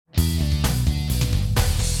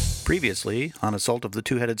Previously on Assault of the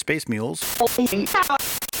Two-Headed Space Mules.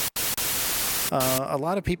 A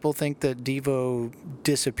lot of people think that Devo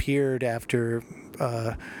disappeared after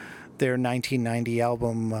their 1990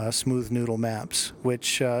 album Smooth Noodle Maps,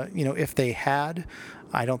 which, if they had,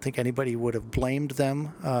 I don't think anybody would have blamed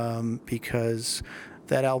them because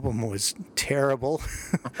that album was terrible.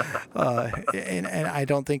 and I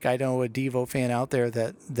don't think I know a Devo fan out there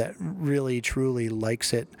that really truly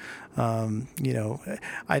likes it.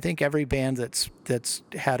 I think every band that's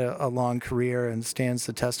had a long career and stands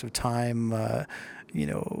the test of time,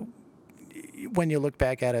 when you look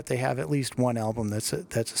back at it, they have at least one album that's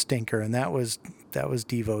a stinker, and that was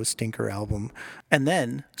Devo's stinker album. And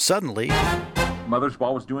then suddenly, Mother's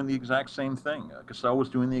Ball was doing the exact same thing. Cassell was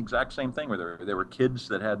doing the exact same thing, where there were kids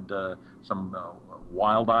that had some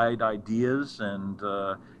wild-eyed ideas, and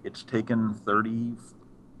it's taken 30,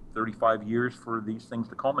 35 years for these things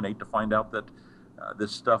to culminate to find out that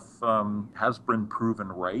this stuff has been proven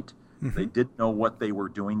right. Mm-hmm. They did know what they were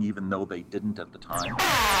doing, even though they didn't at the time.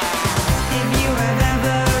 If you have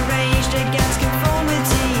ever raged against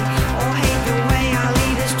conformity or hate the way our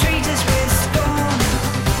leaders treat us with scorn,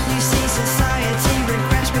 you see society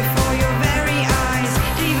regress before your very eyes.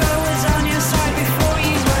 Devo was on your side before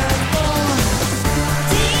you were born.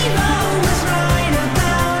 Devo was right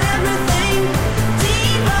about everything.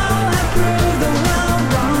 Devo had proved the world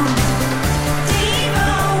wrong.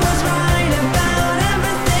 Devo was right about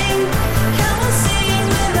everything. Come and sing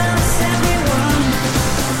with us, everyone.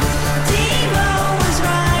 Devo was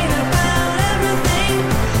right about everything.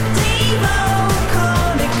 Devo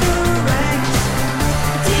called it correct.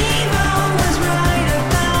 Devo was right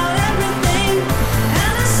about everything,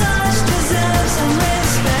 and as such deserves some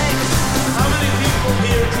respect. How many people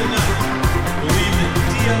here tonight believe that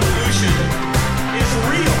devolution is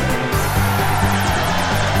real?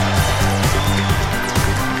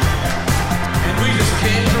 And we just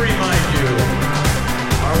came to remind you,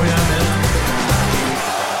 are we not men?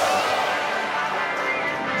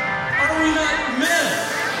 Are we not men?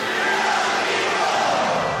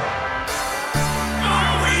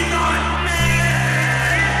 Are we not men?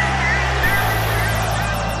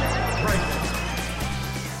 Right.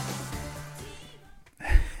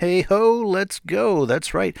 hey ho, let's go.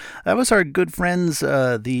 That's right. That was our good friends,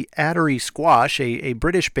 the Addery Squash, a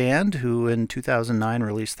British band who in 2009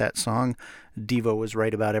 released that song, Devo Was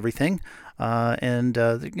Right About Everything. They're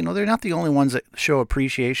not the only ones that show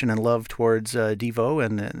appreciation and love towards Devo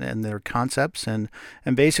and their concepts and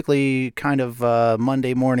basically kind of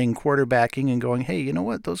Monday morning quarterbacking and going, hey, you know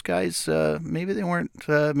what, those guys, maybe they weren't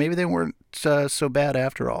so bad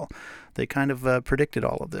after all. They kind of predicted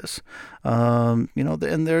all of this, and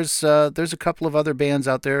there's a couple of other bands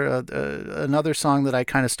out there. Another song that I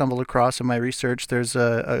kind of stumbled across in my research. There's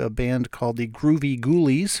a band called the Groovy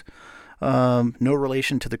Ghoulies. No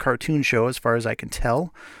relation to the cartoon show as far as I can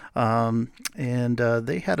tell.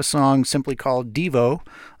 They had a song simply called Devo,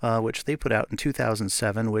 which they put out in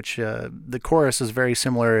 2007, which the chorus is very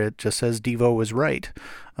similar. It just says Devo was right.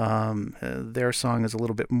 Their song is a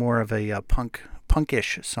little bit more of a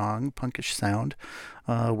punkish sound,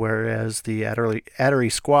 whereas the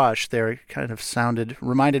Addery Squash there kind of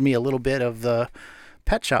reminded me a little bit of the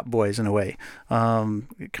Pet Shop Boys in a way.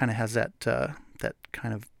 It kind of has that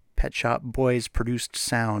kind of Pet Shop Boys produced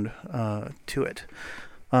sound to it.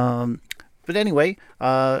 But anyway,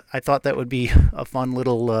 I thought that would be a fun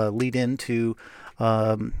little lead in to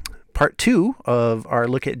part 2 of our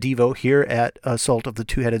look at Devo here at Assault of the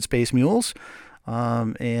Two-Headed Space Mules.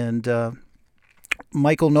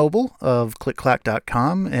 Michael Noble of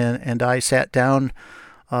ClickClack.com and I sat down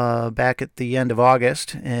back at the end of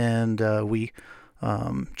August, and we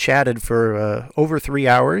chatted for over 3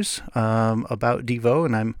 hours about Devo,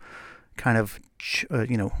 and I'm kind of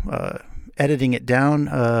editing it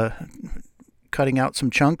down, cutting out some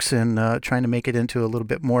chunks, and trying to make it into a little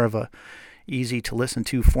bit more of a easy to listen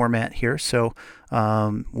to format here. So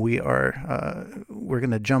we're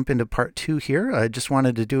going to jump into part 2 here. I just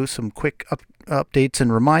wanted to do some quick updates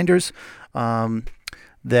and reminders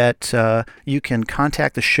that you can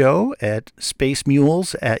contact the show at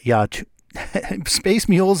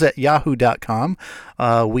spacemules@yahoo.com.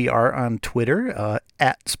 We are on Twitter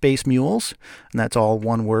at Space Mules, and that's all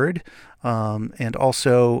one word. And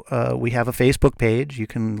also, we have a Facebook page. You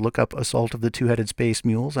can look up Assault of the Two-Headed Space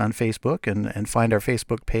Mules on Facebook and find our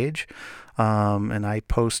Facebook page. And I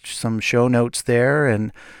post some show notes there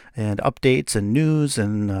and updates and news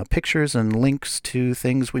and pictures and links to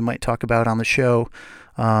things we might talk about on the show.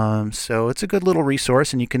 So it's a good little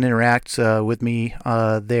resource, and you can interact with me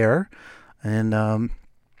there. And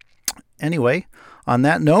anyway, on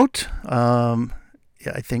that note,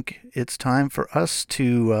 I think it's time for us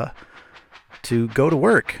to go to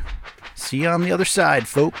work. See you on the other side,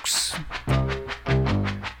 folks.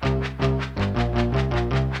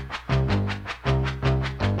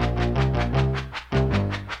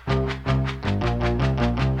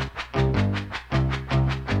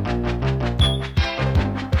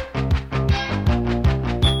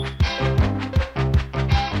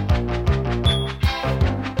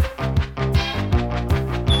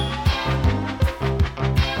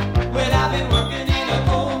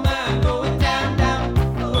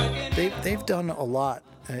 They've done a lot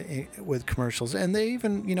with commercials, and they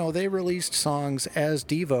even, they released songs as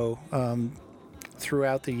Devo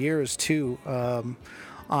throughout the years too,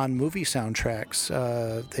 on movie soundtracks.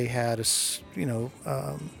 They had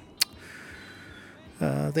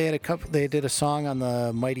they had a couple. They did a song on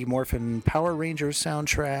the Mighty Morphin Power Rangers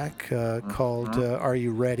soundtrack called "Are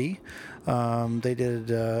You Ready?" They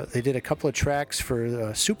did a couple of tracks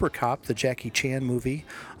for Super Cop, the Jackie Chan movie,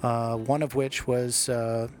 one of which was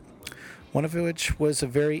a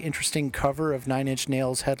very interesting cover of Nine Inch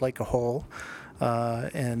Nails' "Head Like a Hole." I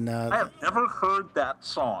have never heard that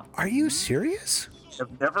song. Are you serious?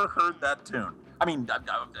 I've never heard that tune. I mean,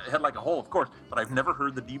 Head Like a Hole, of course, but I've never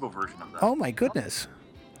heard the Devo version of that. Oh my goodness.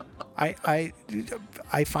 I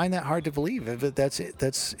find that hard to believe, but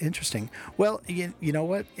that's interesting. Well, you know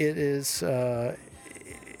what? It is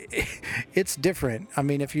it's different. I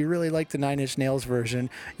mean, if you really like the Nine Inch Nails version,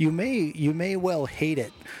 you may well hate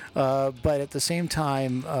it, but at the same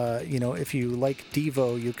time, if you like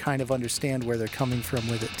Devo, you kind of understand where they're coming from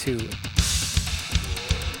with it too.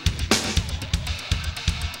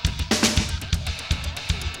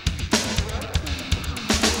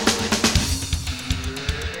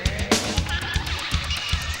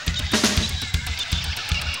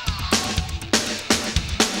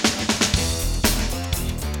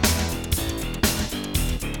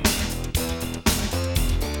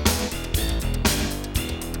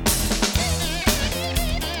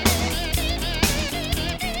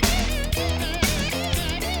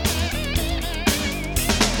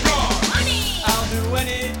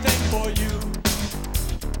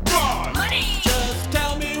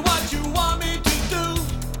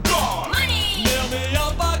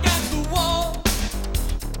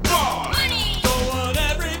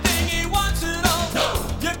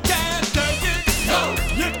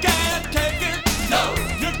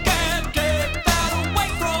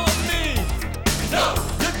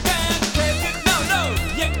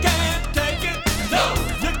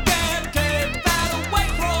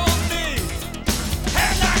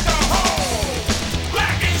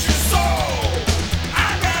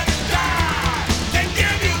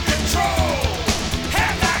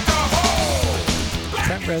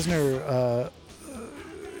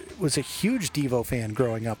 Was a huge Devo fan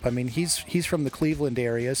growing up. I mean, he's from the Cleveland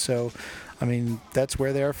area, so I mean that's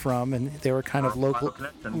where they're from, and they were kind of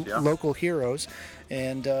local heroes.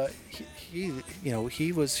 And he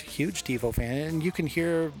was a huge Devo fan, and you can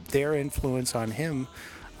hear their influence on him,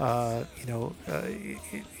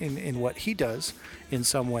 in what he does in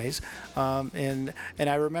some ways. And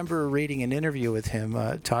I remember reading an interview with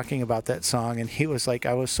him talking about that song, and he was like,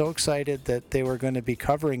 I was so excited that they were going to be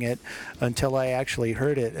covering it until I actually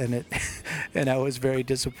heard it, and I was very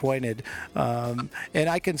disappointed. And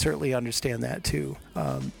I can certainly understand that too.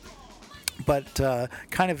 But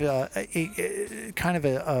kind of a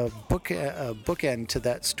bookend to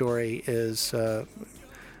that story is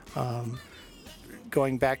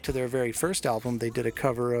going back to their very first album. They did a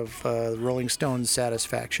cover of Rolling Stones'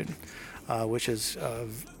 "Satisfaction," which is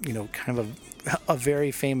kind of a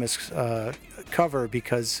very famous cover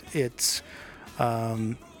because it's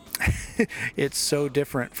it's so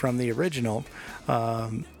different from the original,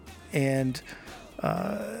 and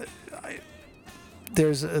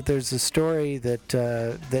there's a story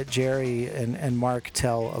that Jerry and Mark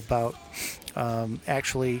tell about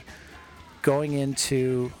actually going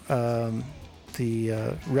into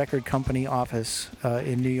the record company office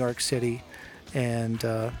in New York City and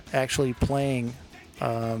actually playing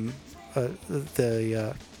the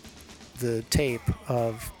tape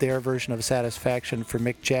of their version of "Satisfaction" for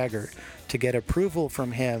Mick Jagger to get approval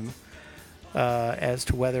from him as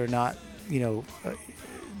to whether or not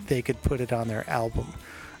they could put it on their album.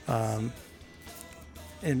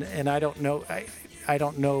 And I don't know. I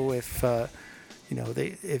don't know if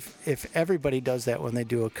if everybody does that when they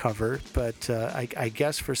do a cover, but I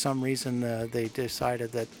guess for some reason they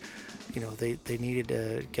decided that they needed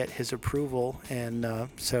to get his approval, and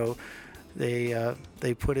so they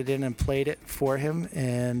put it in and played it for him,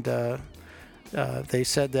 and they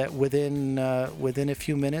said that within a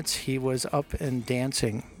few minutes he was up and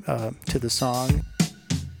dancing to the song.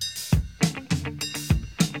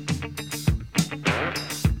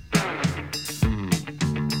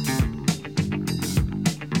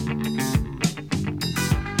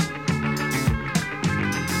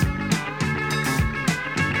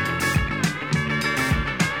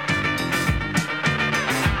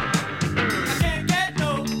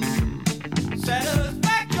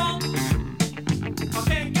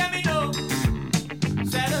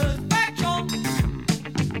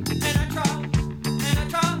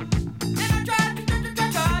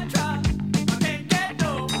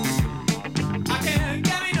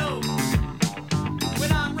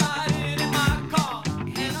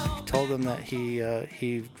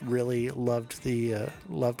 he really loved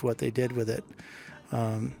loved what they did with it.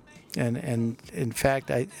 And in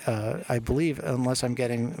fact, I believe, unless I'm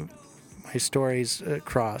getting my stories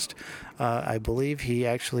crossed, I believe he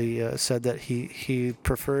actually said that he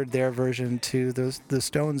preferred their version to the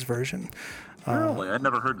Stones version. Really, I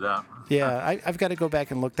never heard that. Yeah, I've got to go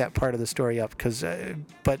back and look that part of the story up, because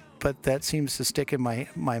but that seems to stick in my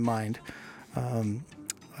mind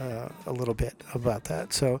a little bit about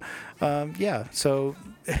that. So yeah, so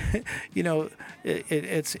you know,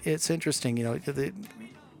 it's interesting. You know,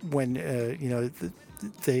 when you know.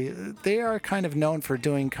 They are kind of known for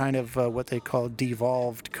doing kind of what they call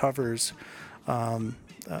devolved covers on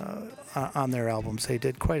their albums. They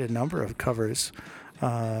did quite a number of covers. You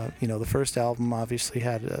know, the first album obviously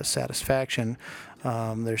had Satisfaction.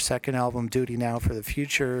 Their second album, Duty Now for the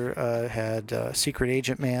Future, had Secret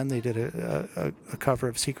Agent Man. They did a cover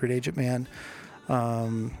of Secret Agent Man. I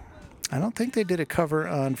don't think they did a cover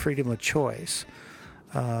on Freedom of Choice.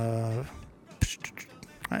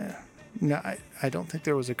 No, I don't think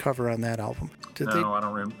there was a cover on that album. I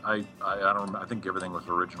don't. I think everything was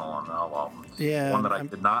original on that album. Yeah. One that I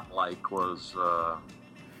did not like was "Are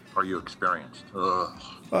You Experienced?"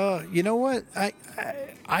 Ugh. You know what?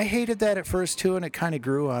 I hated that at first too, and it kind of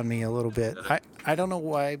grew on me a little bit. I don't know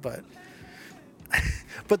why, but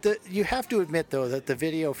you have to admit though that the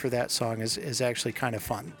video for that song is actually kind of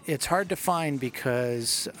fun. It's hard to find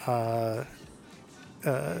because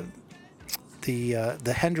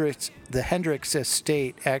the Hendrix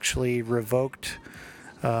estate actually revoked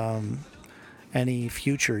any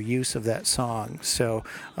future use of that song. So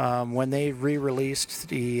when they re-released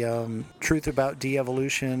the Truth About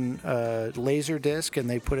De-Evolution Laserdisc and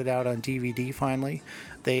they put it out on DVD finally,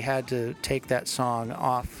 they had to take that song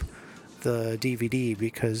off the DVD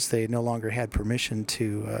because they no longer had permission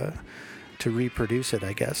to reproduce it,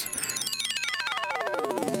 I guess.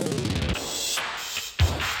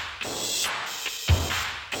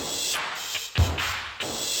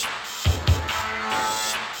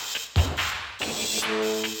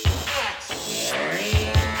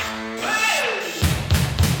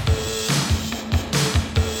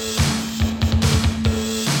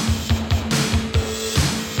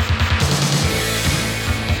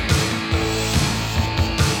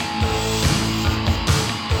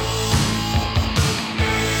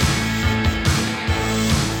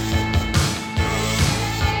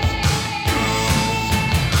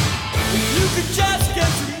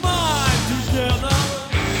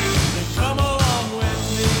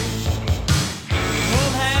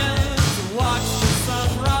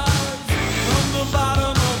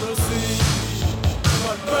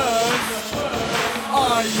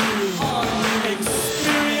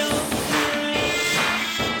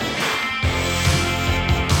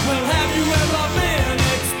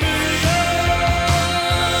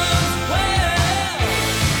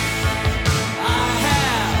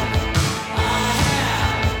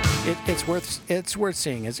 It's worth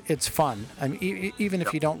seeing. It's fun. I mean, even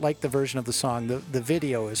if you don't like the version of the song, the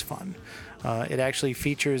video is fun. It actually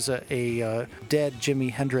features a dead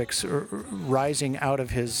Jimi Hendrix rising out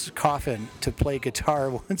of his coffin to play guitar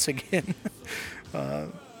once again,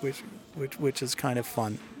 which is kind of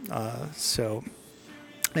fun. So,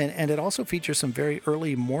 and it also features some very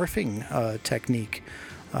early morphing technique.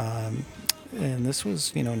 And this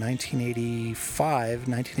was, 1985,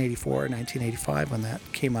 1984, 1985 when that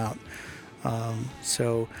came out.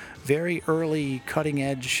 So very early cutting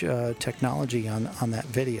edge technology on that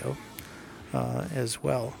video as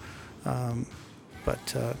well.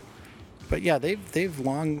 But yeah, they've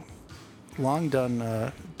long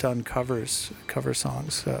done cover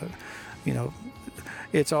songs.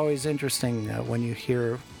 It's always interesting when you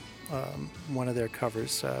hear one of their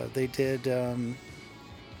covers. They did.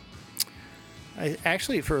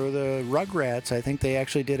 Actually, for the Rugrats, I think they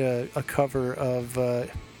actually did a cover of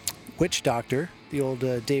Witch Doctor, the old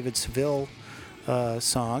David Seville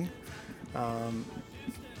song.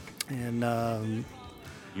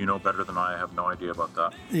 You know better than I have no idea about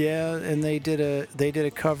that. Yeah, and they did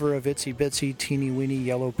a cover of Itsy Bitsy Teeny Weeny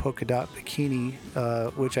Yellow Polka Dot Bikini,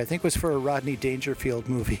 which I think was for a Rodney Dangerfield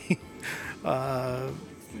movie.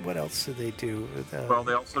 What else did they do? Well,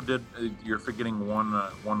 they also did. You're forgetting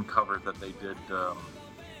one cover that they did,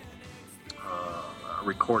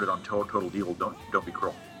 recorded on Total Deal. Don't Be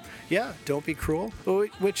Cruel. Yeah, Don't Be Cruel,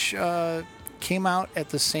 which came out at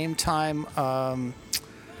the same time.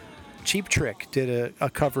 Cheap Trick did a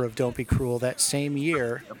cover of Don't Be Cruel that same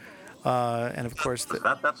year. Yep. And of course...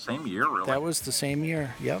 that same year, really? That was the same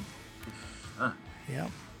year, yep. Huh. Yep,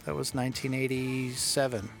 that was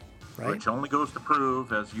 1987, right? Which only goes to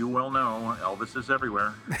prove, as you well know, Elvis is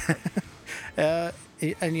everywhere.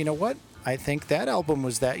 And you know what? I think that album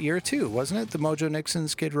was that year too, wasn't it? The Mojo Nixon,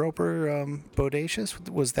 Skid Roper, Bodacious.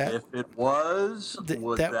 Was that? If it was,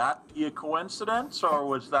 would that- that be a coincidence, or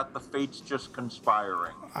was that the fates just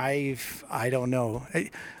conspiring? I don't know.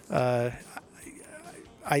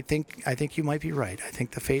 I think you might be right. I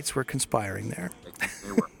think the fates were conspiring there.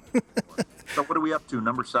 They were. So what are we up to?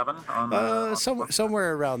 Number 7 on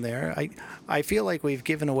Somewhere around there. I feel like we've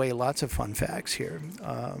given away lots of fun facts here.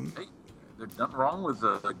 Hey, there's nothing wrong with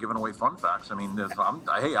giving away fun facts. I mean, I'm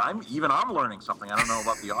learning something. I don't know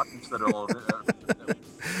about the audience that'll.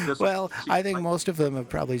 Well, I think most of them have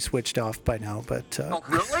probably switched off by now. But oh,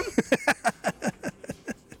 really?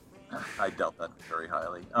 I doubt that very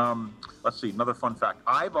highly. Let's see. Another fun fact.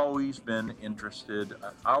 I've always been interested.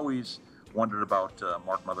 I always wondered about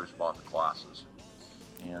Mark Mothersbaugh's glasses.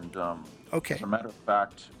 And okay. As a matter of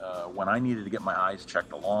fact, when I needed to get my eyes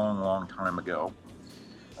checked a long, long time ago,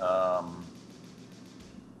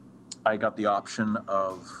 I got the option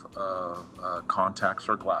of contacts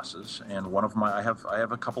or glasses. And I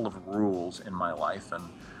have a couple of rules in my life, and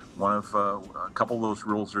a couple of those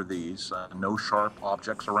rules are these: no sharp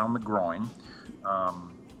objects around the groin.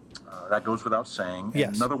 That goes without saying. Yes.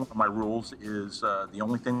 And another one of my rules is the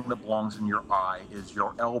only thing that belongs in your eye is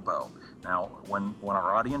your elbow. Now, when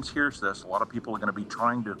our audience hears this, a lot of people are going to be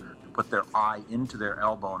trying to put their eye into their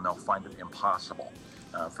elbow, and they'll find it impossible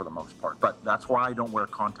for the most part. But that's why I don't wear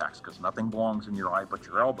contacts, because nothing belongs in your eye but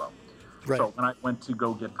your elbow. Right. So when I went to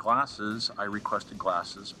go get glasses, I requested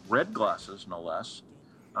glasses, red glasses no less,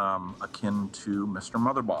 akin to Mr.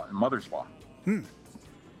 Mothersbaugh.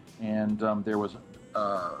 And there was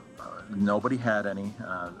nobody had any.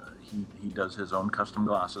 He does his own custom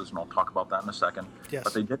glasses, and I'll talk about that in a second. Yes.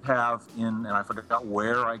 But they did have and I forgot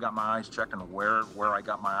where I got my eyes checked and where I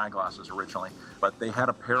got my eyeglasses originally, but they had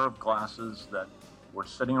a pair of glasses that were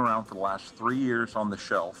sitting around for the last 3 years on the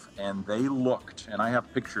shelf, and they looked, and I have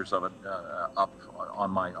pictures of it up on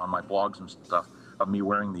my blogs and stuff of me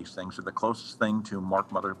wearing these things. They're the closest thing to Mark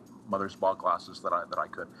Mothersbaugh glasses that I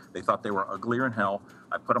could. They thought they were uglier in hell.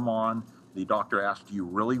 I put them on. The doctor asked, "Do you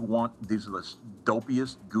really want these? Are the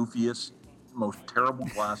dopiest, goofiest, most terrible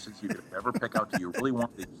glasses you could ever pick out. Do you really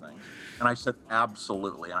want these things?" And I said,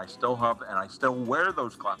 "Absolutely." And I still wear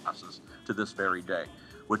those glasses to this very day.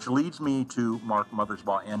 Which leads me to Mark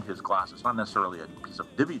Mothersbaugh and his glasses. Not necessarily a piece of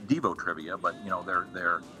Devo trivia, but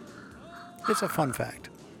they're. It's a fun fact.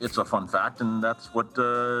 It's a fun fact, and that's what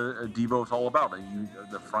Devo is all about.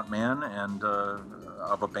 The front man and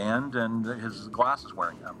of a band, and his glasses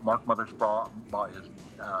wearing. Mark Mothersbaugh is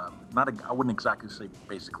I wouldn't exactly say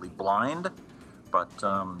basically blind, but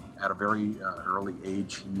at a very early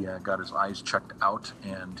age, he got his eyes checked out,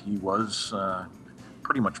 and he was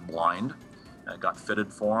pretty much blind. Got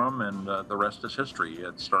fitted for him, and the rest is history. He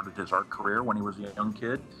had started his art career when he was a young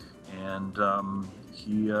kid, and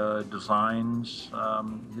he designs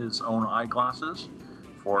his own eyeglasses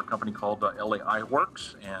for a company called LA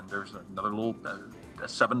Eyeworks. And there's another little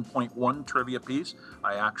 7.1 trivia piece.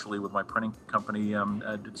 I actually, with my printing company,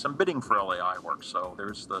 did some bidding for LA Eyeworks. So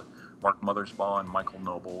there's the Mark Mothersbaugh and Michael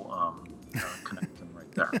Noble connection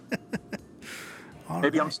right there.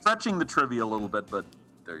 Maybe right. I'm stretching the trivia a little bit, but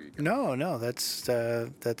there you go. No, that's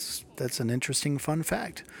an interesting fun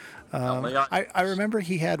fact. I remember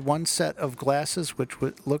he had one set of glasses which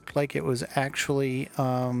looked like it was actually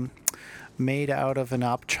made out of an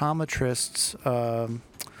optometrist's.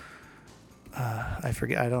 I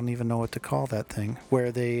forget. I don't even know what to call that thing.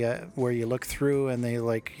 Where where you look through and they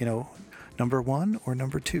number 1 or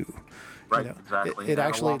number 2. Right, exactly. It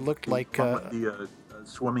actually looked like the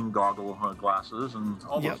swimming goggle glasses and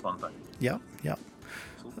all those fun things. Yep.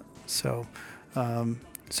 So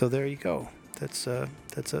there you go. That's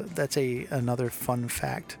another fun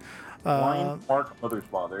fact. Blind Mark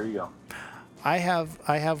Mothersbaugh. There you go. I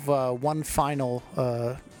have one final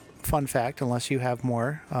fun fact, unless you have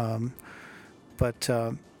more. But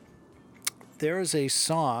there is a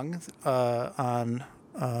song on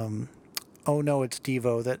 "Oh No, It's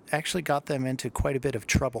Devo" that actually got them into quite a bit of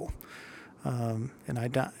trouble. And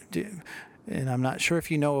I'm not sure if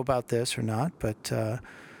you know about this or not, but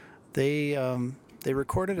they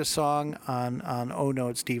recorded a song on Oh No,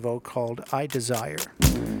 It's Devo called "I Desire."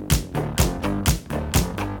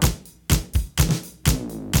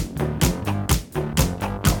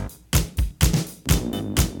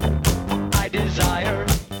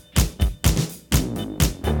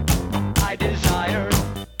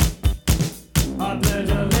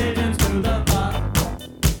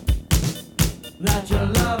 That your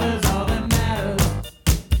love is all that matters,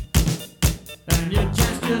 and your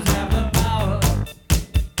gestures have the power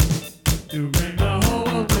to bring the whole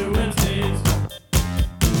world to its knees.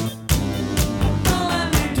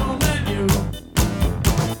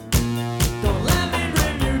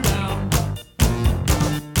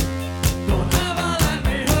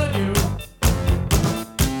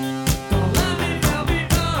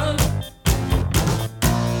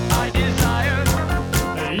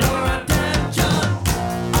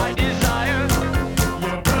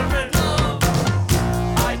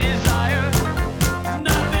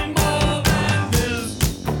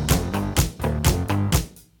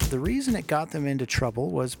 reason it got them into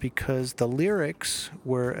trouble was because the lyrics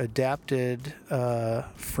were adapted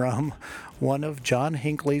from one of John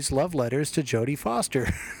Hinckley's love letters to Jodie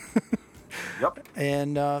Foster. Yep.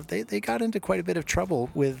 And they got into quite a bit of trouble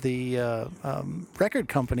with the record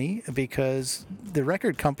company because the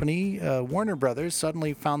record company, Warner Brothers,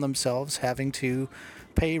 suddenly found themselves having to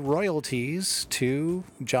pay royalties to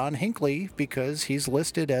John Hinckley because he's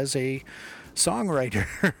listed as a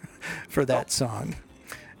songwriter for that song.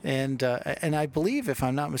 And I believe, if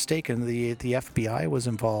I'm not mistaken, the FBI was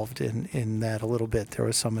involved in that a little bit. There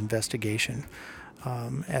was some investigation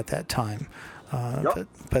at that time.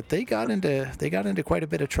 But they got into quite a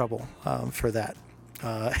bit of trouble for that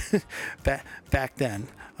back then.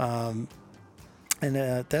 And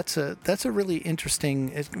that's a really interesting,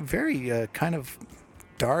 it's very kind of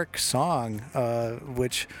dark song,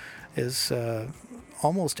 which is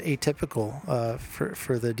almost atypical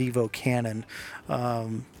for the Devo canon.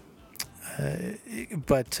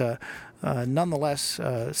 But nonetheless,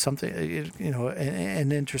 something,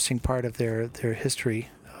 an interesting part of their history.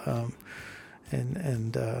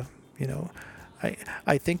 And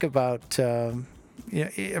I think about,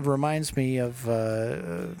 it reminds me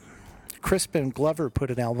of Crispin Glover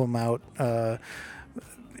put an album out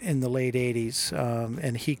in the late 80s,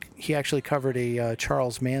 and he actually covered a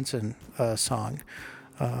Charles Manson song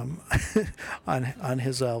on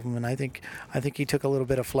his album, and I think he took a little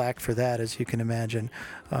bit of flack for that, as you can imagine.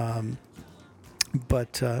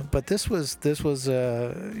 But this was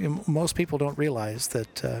most people don't realize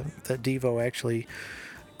that Devo actually,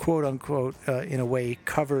 quote unquote, in a way,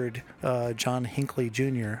 covered John Hinckley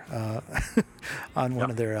Jr. On one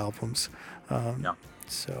of their albums.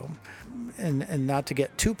 So, and not to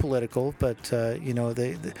get too political, but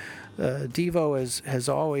Devo has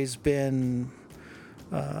always been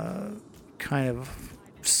kind of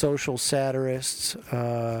social satirists,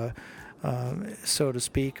 so to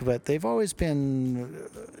speak, but they've always been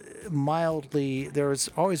mildly. There's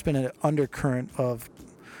always been an undercurrent of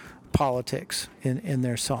politics in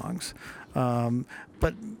their songs,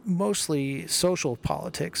 but mostly social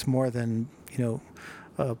politics more than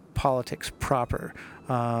politics proper.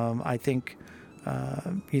 I think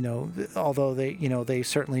although they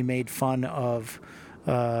certainly made fun of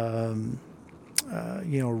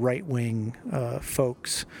right-wing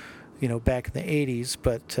folks, back in the 80s,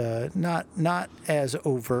 but not as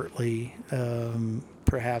overtly,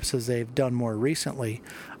 perhaps, as they've done more recently.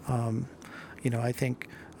 I think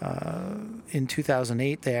in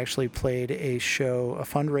 2008 they actually played a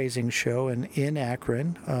fundraising show in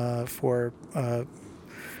Akron for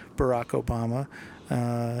Barack Obama,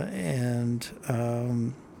 and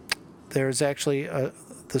there's actually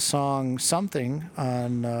the song "Something"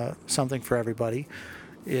 on "Something for Everybody"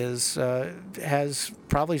 has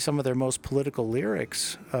probably some of their most political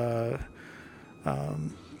lyrics,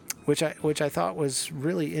 which I thought was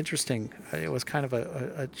really interesting. It was kind of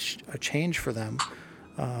a change for them.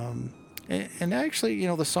 And actually,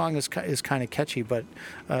 the song is kind of catchy, but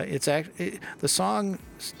the song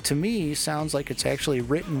to me sounds like it's actually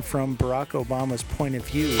written from Barack Obama's point of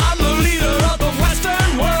view. I'm the leader of the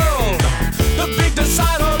Western world, the big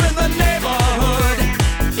decider in the neighborhood.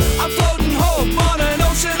 I'm floating hope on an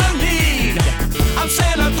ocean of need. I'm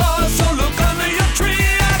Santa Claus, so look under your tree.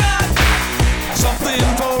 I got something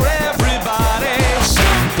for everybody,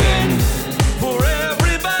 something for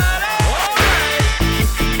everybody. All right.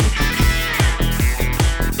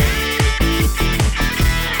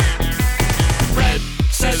 Fred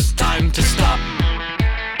says time to stop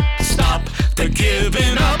the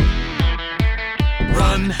giving up.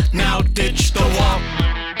 Run now, ditch the walk.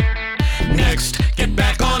 Next, get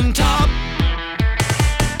back on top.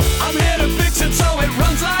 I'm here to fix it so it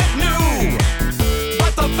runs like new,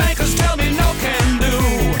 but the bankers tell me no can do.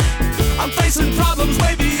 I'm facing problems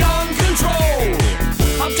way beyond control.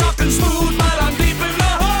 I'm talking smooth, but I'm deep in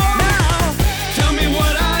the hole. Now, tell me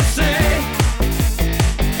what I say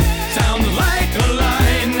sounds like a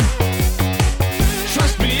line.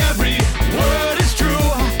 Trust me, every word is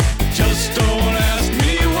true. Just don't ask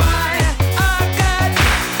me why. I got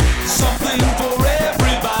something for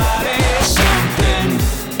everybody, something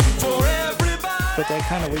for everybody. But that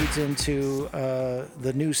kind of leads into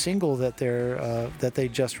the new single that they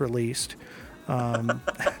just released,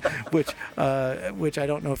 which I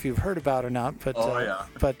don't know if you've heard about or not.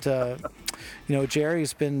 But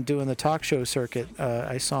Jerry's been doing the talk show circuit.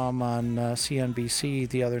 I saw him on CNBC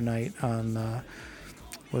the other night on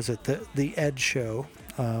was it the Ed Show,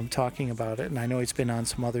 talking about it, and I know he's been on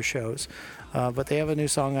some other shows. But they have a new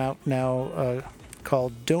song out now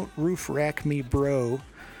called "Don't Roof Rack Me Bro,"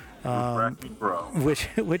 Crack me, bro.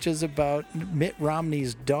 which is about Mitt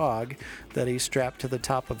Romney's dog that he strapped to the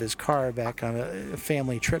top of his car back on a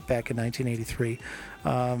family trip back in 1983,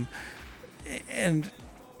 and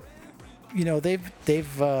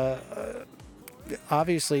they've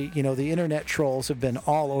obviously the internet trolls have been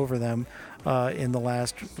all over them in the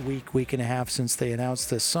last week and a half since they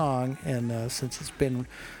announced this song and since it's been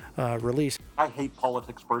released. I hate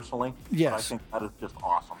politics personally. Yes. But I think that is just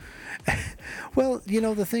awesome. Well,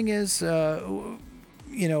 the thing is,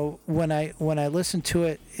 when I listen to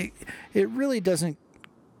it, it really doesn't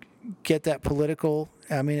get that political.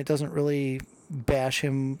 I mean, it doesn't really bash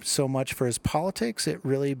him so much for his politics. It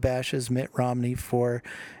really bashes Mitt Romney for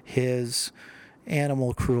his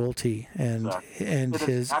animal cruelty and Exactly. and It is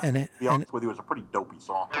his actually, and to be honest with you, it's a pretty dopey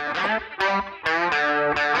song.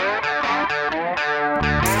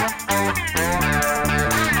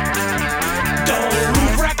 Don't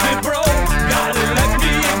roof rack me, bro. Gotta let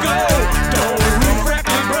me go. Don't roof rack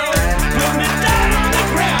me, bro. Put me down on the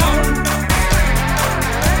ground.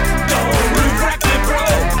 Don't roof rack me, bro.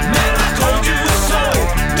 Man, I told you so.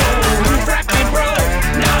 Don't roof rack me, bro.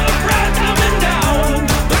 Now the crowd's coming down.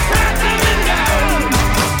 The crowd's coming down.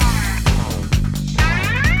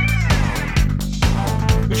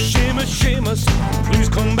 Seamus, Seamus, please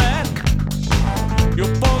come back. Your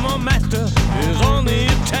former master is on the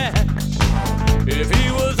attack. If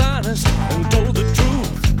he was honest and told the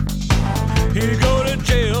truth, he'd go to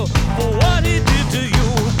jail for what he did to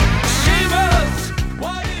you. Seamus,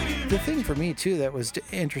 why did he... The thing for me too that was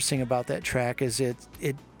interesting about that track is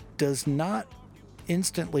it does not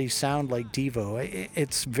instantly sound like Devo.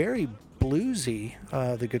 It's very bluesy.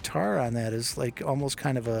 The guitar on that is like almost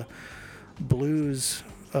kind of a blues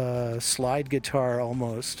slide guitar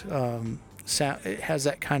almost. It has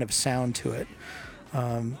that kind of sound to it,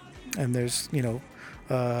 and there's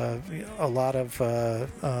a lot of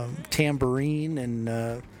tambourine and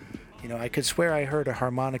I could swear I heard a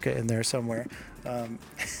harmonica in there somewhere. I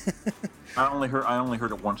only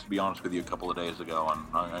heard it once, to be honest with you, a couple of days ago, and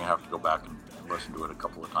I'm gonna have to go back and listen to it a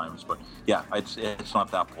couple of times. But yeah, it's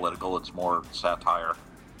not that political. It's more satire.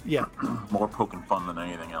 Yeah. More poking fun than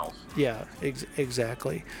anything else. Yeah,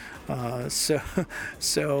 exactly. It's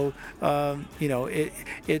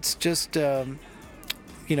just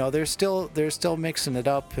they're still mixing it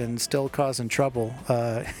up and still causing trouble.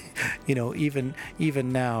 Even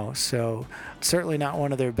now. So certainly not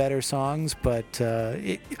one of their better songs, but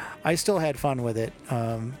I still had fun with it,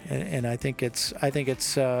 and I think it's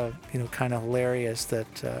kind of hilarious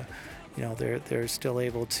that. They're still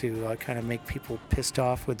able to kind of make people pissed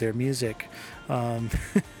off with their music. I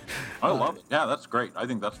love it. Yeah, that's great. I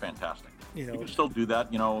think that's fantastic. You can still do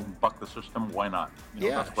that. Buck the system. Why not?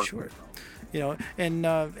 Yeah, that's sure. And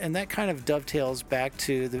that kind of dovetails back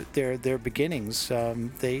to their beginnings.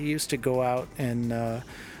 They used to go out and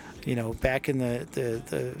back in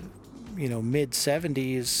the mid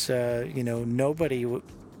 70s. Nobody,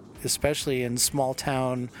 especially in small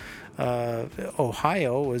town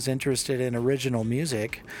Ohio, was interested in original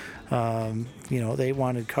music. They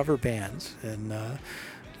wanted cover bands, and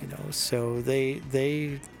so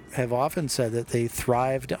they have often said that they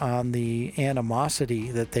thrived on the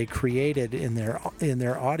animosity that they created in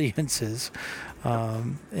their audiences,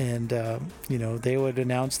 they would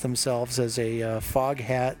announce themselves as a fog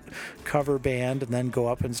hat cover band and then go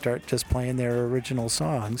up and start just playing their original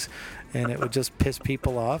songs, and it would just piss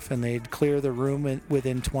people off, and they'd clear the room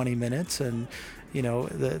within 20 minutes. And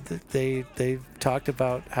they talked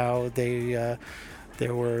about how there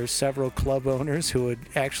were several club owners who would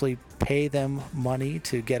actually pay them money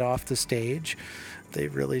to get off the stage. They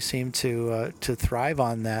really seem to thrive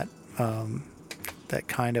on that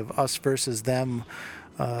kind of us versus them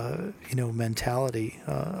mentality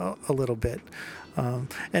a little bit.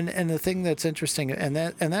 And the thing that's interesting, and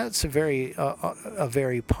that's a very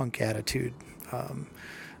punk attitude.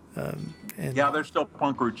 There's still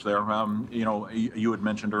punk roots there. You had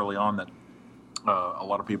mentioned early on that a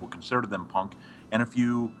lot of people consider them punk, and if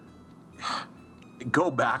you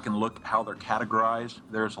go back and look how they're categorized,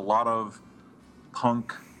 there's a lot of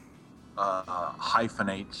punk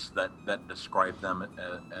hyphenates that describe them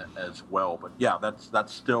as well. But yeah,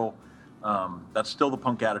 that's still the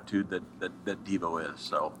punk attitude that Devo is.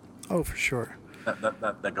 So for sure.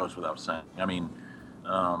 That goes without saying. I mean,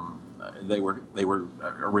 they were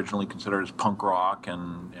originally considered as punk rock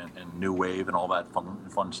and new wave and all that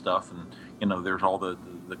fun stuff, and there's all the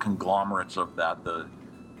conglomerates of that, the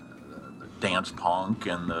dance punk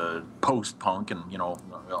and the post punk and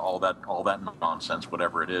all that nonsense,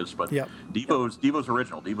 whatever it is. But yep. Devo's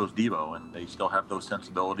original. Devo's Devo, and they still have those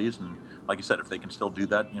sensibilities. And like you said, if they can still do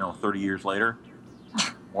that, 30 years later,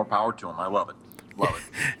 more power to him. I love it. Love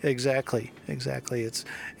it. Exactly. It's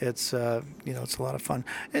it's a lot of fun,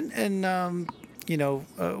 and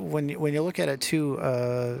when you look at it too,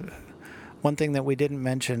 one thing that we didn't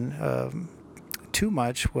mention too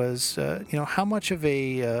much was how much of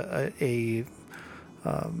a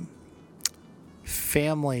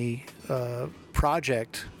family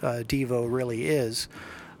project Devo really is.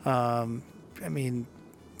 I mean,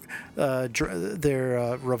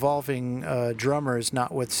 their revolving drummers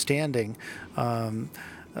notwithstanding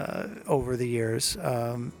over the years.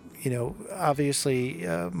 Obviously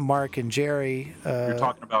Mark and Jerry. You're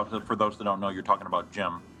talking about, for those that don't know, you're talking about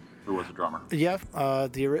Jim, who was a drummer. Yeah,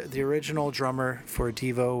 the original drummer for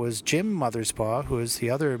Devo was Jim Mothersbaugh, who is the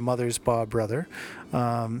other Mothersbaugh brother,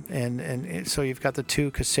 and so you've got the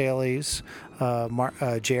two Casales,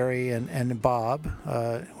 Jerry and Bob,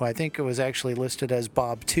 who I think it was actually listed as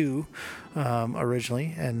Bob 2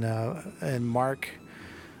 originally, and Mark.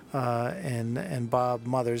 And Bob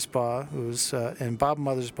Mothersbaugh, who's and Bob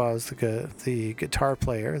Mothersbaugh is the guitar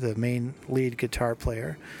player, the main lead guitar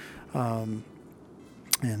player, and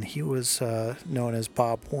he was known as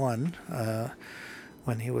Bob 1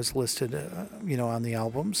 when he was listed, on the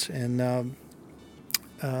albums, and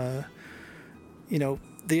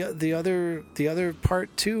the other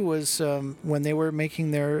part too was when they were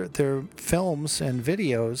making their films and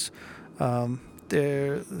videos,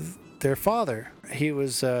 their father. He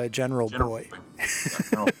was General Boy.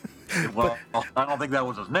 Well, I don't think that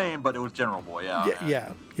was his name, but it was General Boy.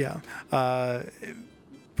 Yeah.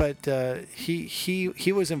 But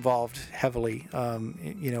he was involved heavily,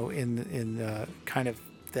 in kind of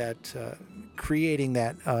that creating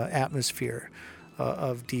that atmosphere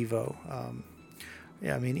of Devo.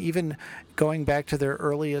 I mean, even going back to their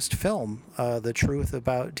earliest film, The Truth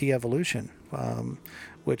About Devolution,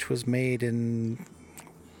 which was made in,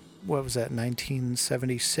 what was that,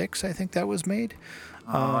 1976, I think that was made.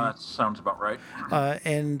 That sounds about right.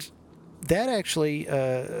 And that actually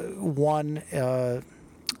won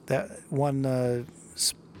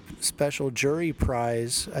special jury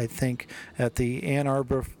prize, I think, at the Ann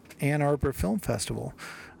Arbor Film Festival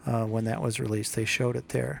when that was released. They showed it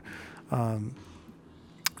there.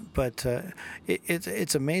 But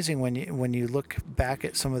it's amazing when you look back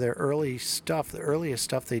at some of their early stuff, the earliest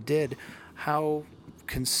stuff they did, how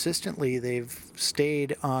consistently they've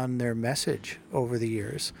stayed on their message over the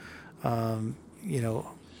years.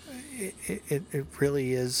 It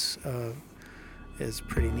really is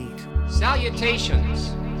pretty neat.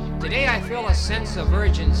 Salutations. Today I feel a sense of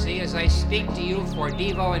urgency as I speak to you for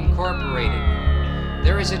Devo Incorporated.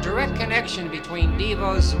 There is a direct connection between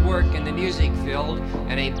Devo's work in the music field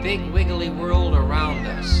and a big wiggly world around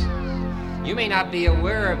us. You may not be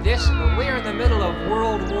aware of this, but we are in the middle of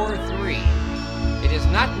World War III. It is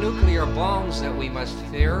not nuclear bombs that we must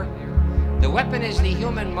fear. The weapon is the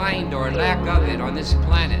human mind or lack of it on this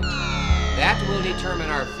planet. That will determine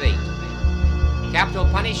our fate. Capital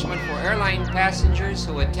punishment for airline passengers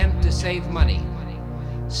who attempt to save money.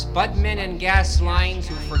 Spudmen and gas lines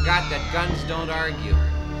who forgot that guns don't argue.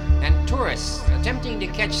 And tourists attempting to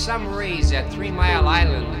catch some rays at 3 Mile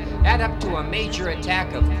Island add up to a major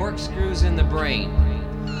attack of corkscrews in the brain.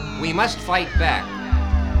 We must fight back.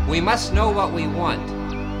 We must know what we want.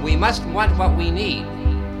 We must want what we need.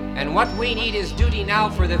 And what we need is duty now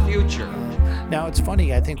for the future. Now, it's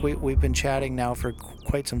funny, I think we've been chatting now for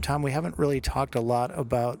quite some time. We haven't really talked a lot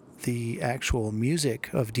about the actual music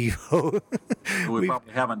of Devo. We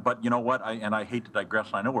probably haven't, but you know what? I hate to digress.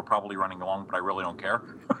 I know we're probably running along, but I really don't care.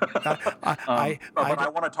 But I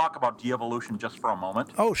want to talk about de-evolution just for a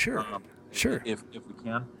moment. Oh, sure. Sure. If we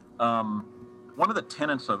can. One of the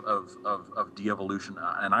tenets of de-evolution,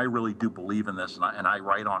 and I really do believe in this, and I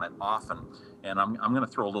write on it often, and I'm going to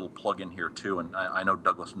throw a little plug in here too, and I know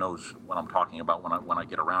Douglas knows what I'm talking about when I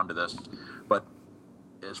get around to this, but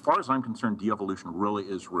as far as I'm concerned, de-evolution really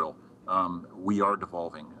is real. We are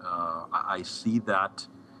devolving. I see that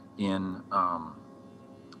in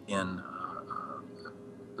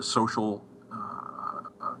social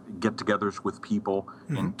get-togethers with people,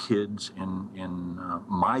 in kids, in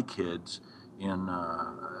my kids, in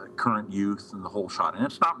current youth, and the whole shot. And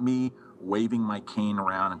it's not me waving my cane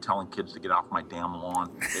around and telling kids to get off my damn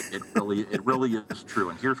lawn. It really is true.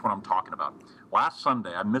 And here's what I'm talking about. Last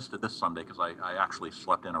Sunday, I missed it this Sunday because I actually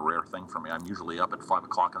slept in, a rare thing for me. I'm usually up at 5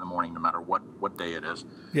 o'clock in the morning, no matter what day it is.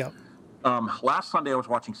 Yeah. Last Sunday, I was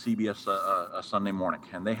watching CBS a Sunday morning,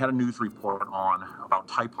 and they had a news report on about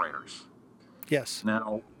typewriters. Yes.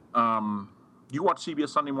 Now, you watch CBS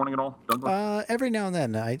Sunday morning at all, Douglas? Every now and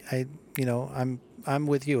then, I'm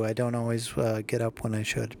with you. I don't always get up when I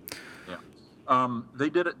should. Yeah. They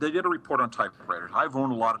did a report on typewriters. I've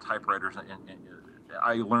owned a lot of typewriters, and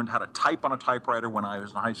I learned how to type on a typewriter when I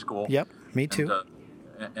was in high school. Yep, me too.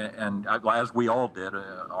 And as we all did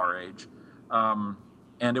our age.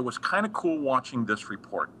 And it was kind of cool watching this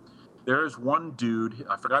report. There's one dude,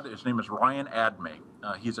 I forgot his name is Ryan Adme.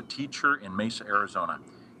 He's a teacher in Mesa, Arizona.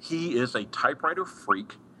 He is a typewriter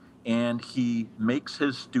freak, and he makes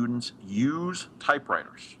his students use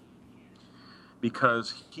typewriters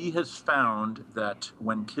because he has found that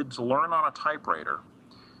when kids learn on a typewriter,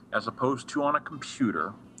 as opposed to on a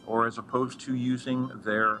computer, or as opposed to using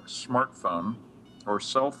their smartphone or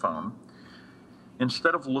cell phone,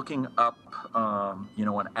 instead of looking up,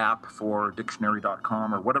 an app for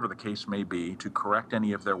dictionary.com or whatever the case may be to correct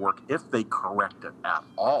any of their work, if they correct it at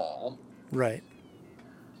all, Right.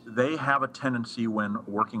 they have a tendency when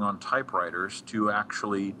working on typewriters to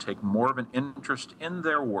actually take more of an interest in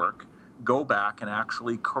their work, go back and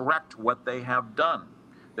actually correct what they have done.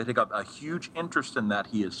 They take a huge interest in that,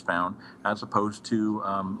 he has found, as opposed to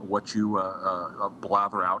what you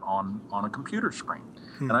blather out on a computer screen.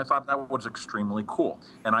 And I thought that was extremely cool.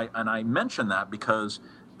 And I mention that because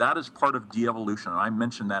that is part of de-evolution. And I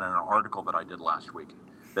mentioned that in an article that I did last week,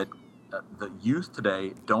 that the youth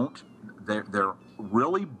today they're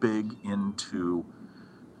really big into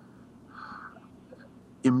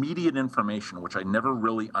immediate information, which I never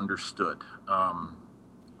really understood.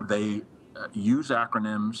 They use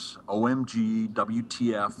acronyms, OMG,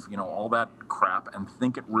 WTF, all that crap, and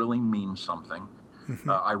think it really means something.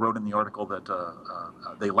 I wrote in the article that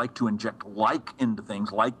they like to inject like into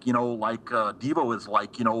things, like Devo is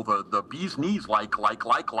like, the bee's knees, like.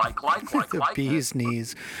 The bee's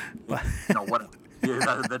knees. What?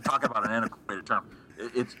 Yeah, they're talking about an antiquated term.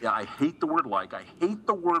 I hate the word like. I hate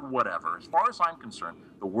the word whatever. As far as I'm concerned,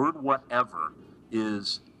 the word whatever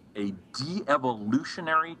is a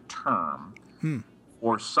de-evolutionary term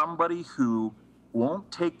for somebody who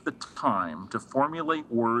won't take the time to formulate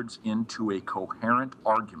words into a coherent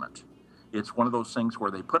argument. It's one of those things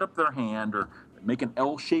where they put up their hand or make an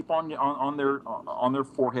L shape on their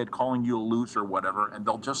forehead, calling you a loose or whatever, and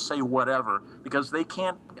they'll just say whatever because they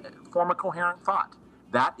can't form a coherent thought.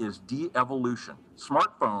 That is de-evolution.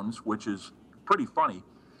 Smartphones, which is pretty funny,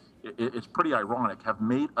 it's pretty ironic, have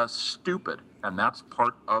made us stupid, and that's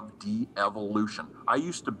part of de-evolution. I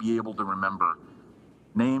used to be able to remember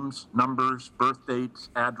names, numbers, birth dates,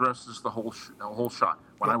 addresses, the whole shot.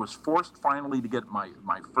 When I was forced finally to get my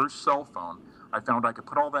first cell phone, I found I could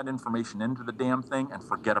put all that information into the damn thing and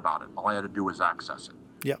forget about it. All I had to do was access it.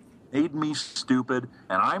 Yep. Made me stupid,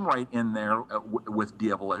 and I'm right in there with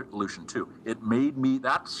de-evolution too. It made me,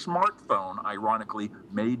 that smartphone, ironically,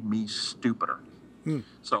 made me stupider.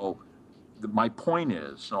 So my point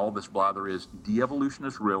is, all this blather is, de-evolution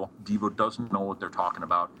is real. Devo doesn't know what they're talking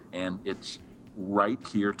about, and it's right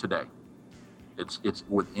here today. It's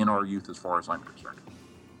within our youth as far as I'm concerned.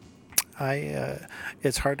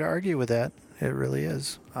 It's hard to argue with that. It really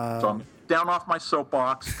is. So I'm down off my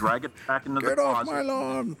soapbox, drag it back into the Get off closet, my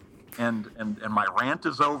lawn. and my rant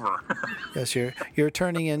is over. Yes, you're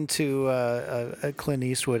turning into Clint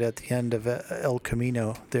Eastwood at the end of El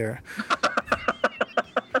Camino there.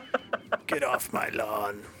 Get off my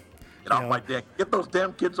lawn. Get off my dick. Get those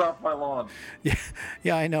damn kids off my lawn.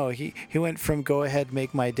 Yeah, I know. He went from go ahead,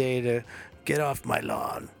 make my day to get off my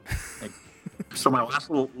lawn. So my last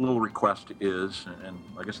little request is, and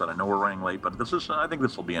like I said, I know we're running late, but I think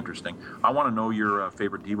this will be interesting. I want to know your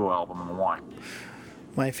favorite Devo album and why.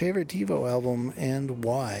 My favorite Devo album and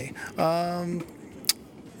why?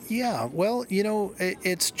 Yeah, well,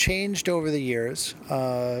 it's changed over the years.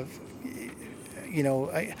 I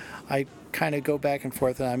kind of go back and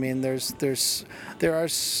forth. I mean, there are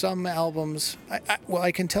some albums.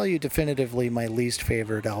 I can tell you definitively my least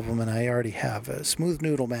favorite album, and I already have. Smooth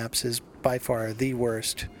Noodle Maps is by far the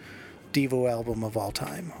worst Devo album of all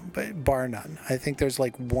time, but bar none. I think there's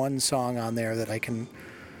like one song on there that I can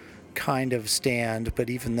kind of stand,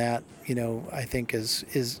 but even that, I think is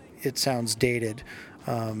it sounds dated.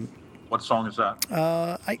 What song is that?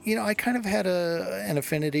 I kind of had an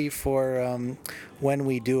affinity for When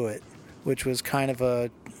We Do It, which was kind of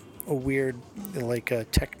a weird, like a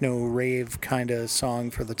techno rave kind of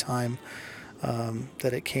song for the time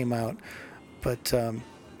that it came out. But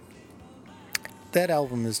that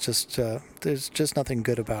album is just there's just nothing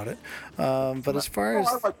good about it. But as far as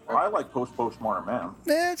I like Postmodern Man.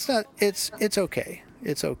 it's not. It's okay.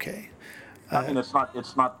 It's okay. I mean, it's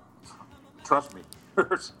not. Trust me.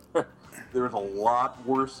 There's a lot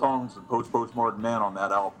worse songs than Postmodern Man on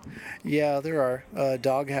that album. Yeah, there are.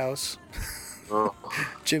 Doghouse.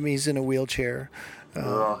 Jimmy's in a wheelchair.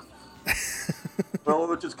 Well,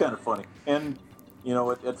 which is kind of funny. And, you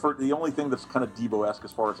know, for the only thing that's kind of Devo-esque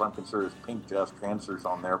as far as I'm concerned is Pink Jazz Transfers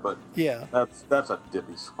on there, but Yeah, that's a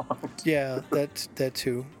dippy song. yeah, that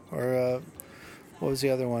too. Or what was the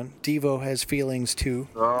other one? Devo Has Feelings Too.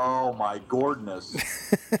 Oh, my goodness.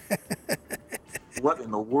 What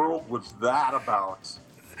in the world was that about?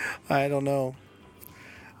 I don't know.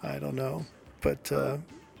 But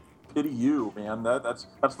Pity you, man. That's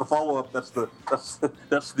the follow up. That's the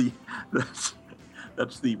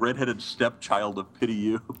redheaded stepchild of Pity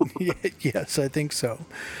You. yes, I think so.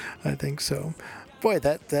 Boy,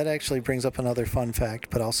 that actually brings up another fun fact,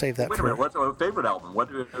 but I'll save that Wait a for. minute. What's your favorite album?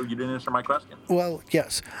 What you didn't answer my question. Well,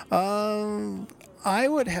 yes. I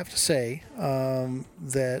would have to say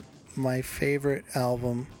that my favorite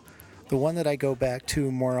album, the one that I go back to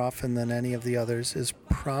more often than any of the others, is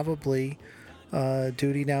probably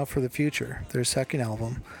Duty Now for the Future, their second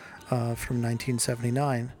album from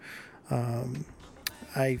 1979.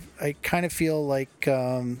 I kind of feel like,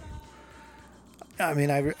 I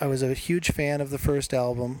mean, I was a huge fan of the first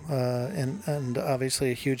album, and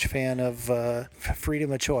obviously a huge fan of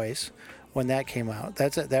Freedom of Choice when that came out.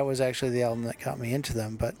 That was actually the album that got me into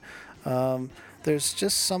them. But there's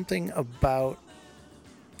just something about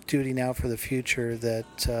Duty Now for the Future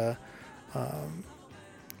that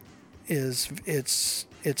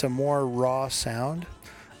it's a more raw sound.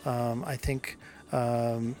 I think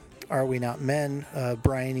Are We Not Men?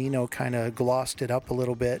 Brian Eno kind of glossed it up a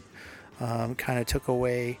little bit, kind of took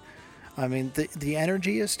away. I mean, the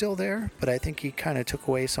energy is still there, but I think he kind of took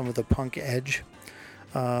away some of the punk edge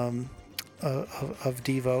of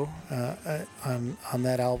Devo on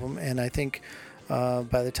that album. And I think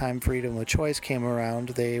by the time Freedom of Choice came around,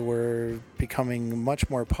 they were becoming much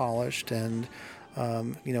more polished and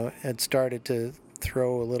had started to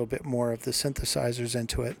throw a little bit more of the synthesizers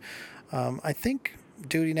into it. I think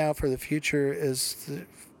Duty Now for the Future is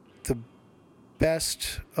the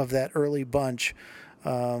best of that early bunch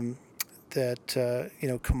that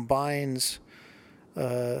combines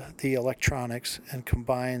the electronics and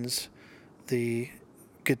combines the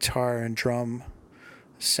guitar and drum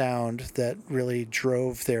sound that really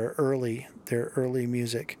drove their early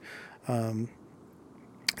music. I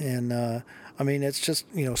mean, it's just,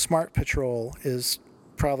 Smart Patrol is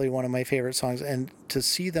probably one of my favorite songs, and to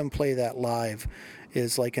see them play that live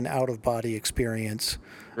is like an out-of-body experience.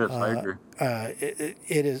 Yes, I agree.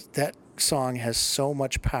 It is, that song has so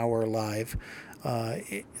much power live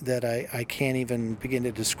that I can't even begin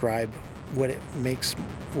to describe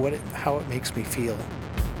how it makes me feel.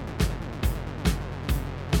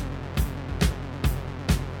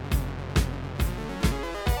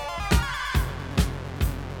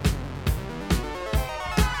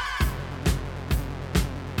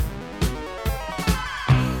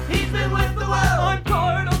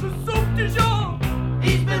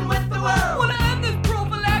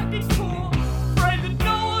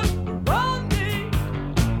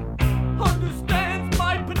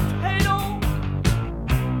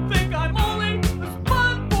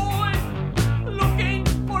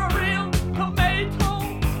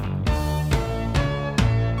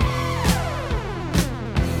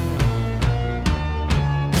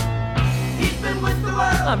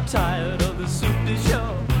 I'm tired of the soup de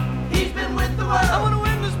show. He's been with the world. I want to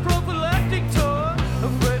win this prophylactic tour.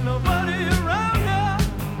 Afraid nobody around here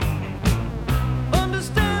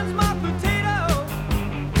understands my potato.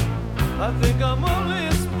 I think I'm only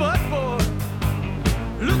a spot boy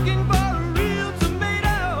looking for a real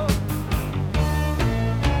tomato.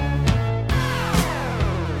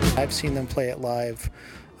 I've seen them play it live,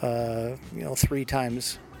 three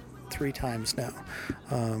times now.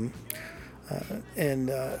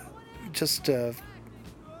 And just an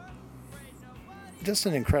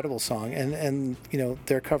incredible song, and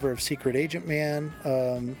their cover of Secret Agent Man,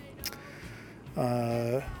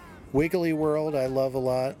 Wiggly World I love a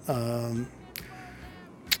lot.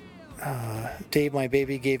 Dave My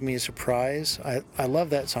Baby Gave Me a Surprise, I love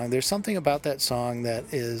that song. There's something about that song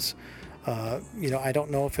that is I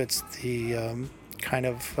don't know if it's the kind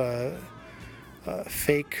of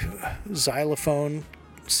fake xylophone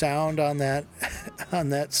sound on that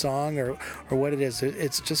song or what it is.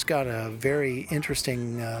 It's just got a very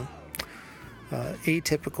interesting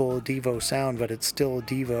atypical Devo sound, but it's still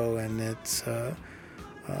Devo, and it's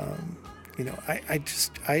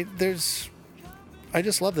I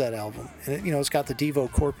just love that album, and it's got the Devo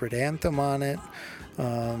corporate anthem on it,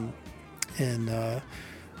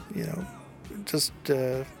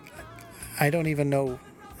 I don't even know,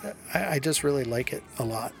 I just really like it a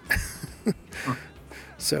lot.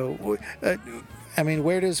 So, I mean,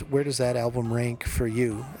 where does that album rank for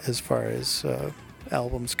you as far as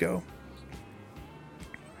albums go?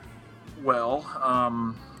 Well,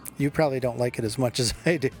 You probably don't like it as much as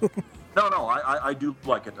I do. no, I do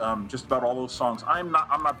like it. Just about all those songs. I'm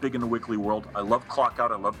not big into Wiggly World. I love Clock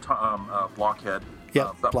Out. I love Blockhead.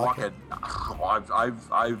 Yeah, but Blockhead.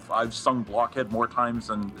 I've sung Blockhead more times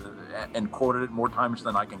and quoted it more times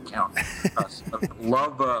than I can count.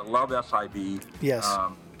 Love SIB. Yes.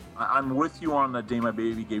 I'm with you on Day My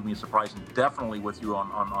Baby Gave Me a Surprise, and definitely with you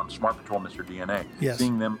on Smart Patrol, Mr. DNA. Yes.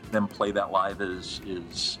 Seeing them play that live is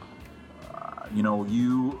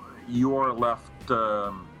you are left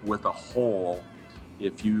with a hole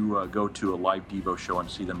if you go to a live Devo show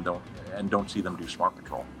and don't see them do Smart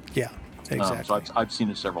Patrol. Yeah, exactly. So I've seen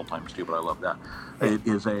it several times too, but I love that. It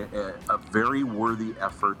is a very worthy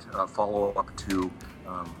effort, follow up to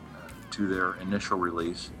their initial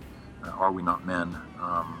release, Are We Not Men.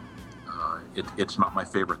 It's not my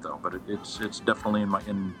favorite though, but it's definitely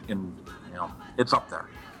it's up there.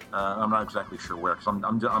 I'm not exactly sure where, because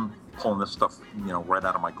I'm pulling this stuff right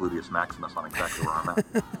out of my gluteus maximus on exactly where I'm at.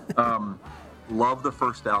 Love the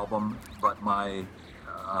first album, but my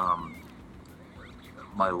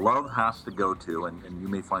love has to go to, and you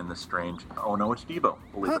may find this strange. Oh no, it's Devo.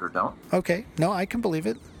 Believe it or don't. Okay, no, I can believe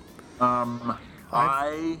it.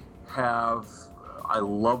 I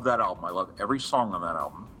love that album. I love every song on that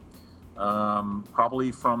album.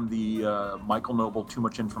 Probably from the Michael Noble Too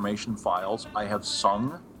Much Information files, I have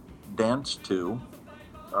sung, danced to,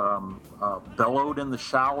 bellowed in the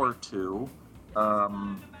shower to,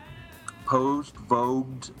 posed,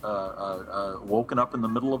 vogued, woken up in the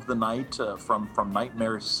middle of the night from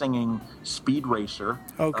nightmares singing Speed Racer.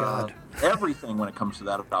 Oh, God. Everything when it comes to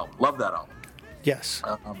that album. Love that album. Yes.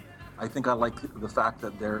 I think I like the fact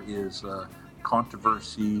that there is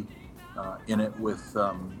controversy in it with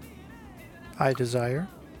I Desire.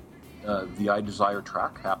 the I Desire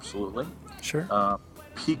track, absolutely. Sure.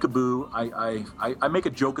 Peekaboo, I make a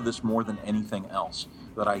joke of this more than anything else,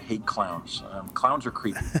 that I hate clowns. Clowns are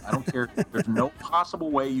creepy. I don't care. There's no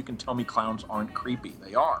possible way you can tell me clowns aren't creepy.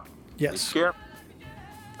 They are. Yes. They scare me.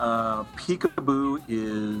 Peekaboo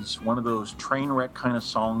is one of those train wreck kind of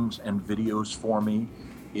songs and videos for me.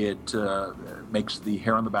 It makes the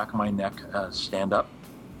hair on the back of my neck stand up.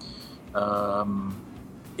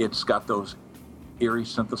 It's got those eerie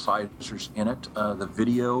synthesizers in it. The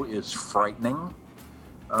video is frightening.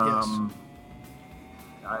 Yes.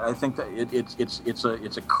 I think that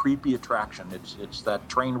it's a creepy attraction. It's that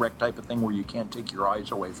train wreck type of thing where you can't take your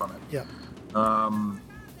eyes away from it. Yep.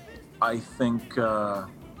 I think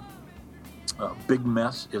Big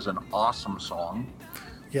Mess is an awesome song.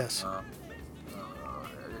 Yes.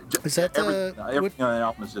 Is that everything on the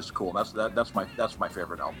album is just cool. That's my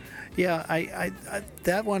favorite album. Yeah, I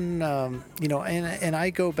that one, and I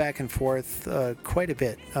go back and forth quite a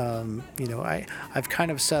bit. I've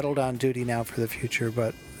kind of settled on Duty Now for the Future,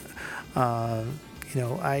 but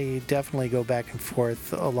I definitely go back and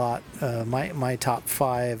forth a lot. My top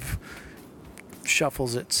 5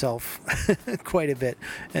 shuffles itself quite a bit,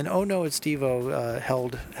 and Oh No It's Devo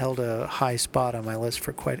held a high spot on my list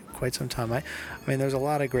for quite some time. I mean there's a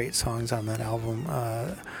lot of great songs on that album.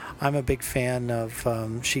 I'm a big fan of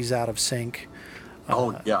She's Out of Sync. I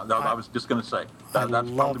was just going to say that's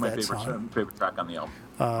love probably my that song. favorite track on the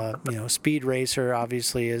album. Speed Racer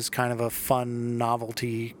obviously is kind of a fun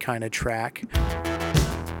novelty kind of track.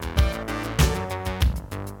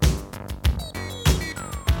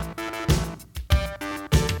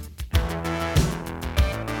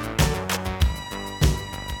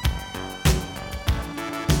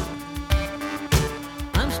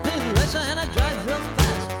 I'm Speed Racer and I drive real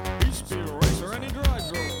fast. He's Speed Racer and he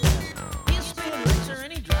drives real fast. He's Speed Racer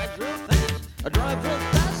and he drives real fast. I drive real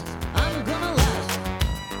fast, I'm gonna last.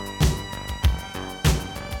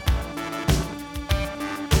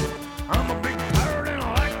 I'm a big pirate and I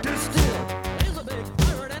like to steal. He's a big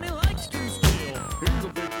pirate and he likes to steal. He's a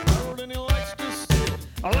big pirate and he likes to steal.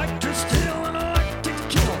 I like to steal and I like to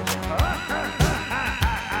kill.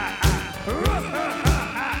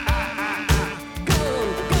 Go,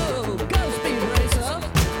 go, go, Speed Racer.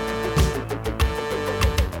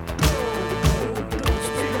 Go,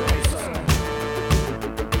 Speed Racer.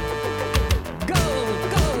 Go,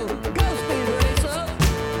 go, go, Speed Racer.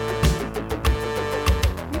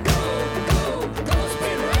 Go,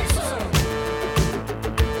 Speed Racer.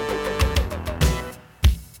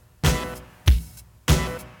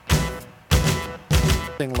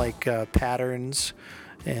 Thing like patterns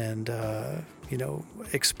and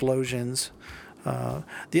explosions.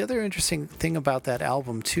 The other interesting thing about that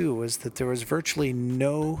album too was that there was virtually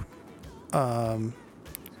no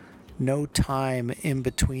time in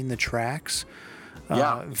between the tracks.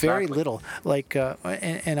 Very exactly. little. Like,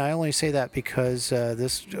 and I only say that because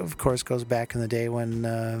this, of course, goes back in the day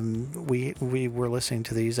when we were listening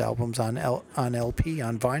to these albums on LP,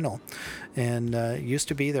 on vinyl, and it used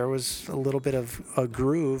to be there was a little bit of a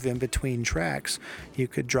groove in between tracks. You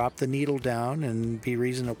could drop the needle down and be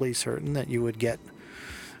reasonably certain that you would get,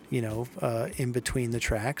 in between the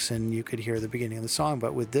tracks, and you could hear the beginning of the song.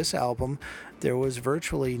 But with this album, there was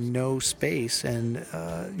virtually no space, and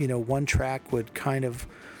one track would kind of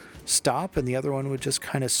stop, and the other one would just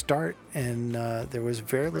kind of start, and there was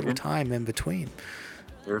very little time in between.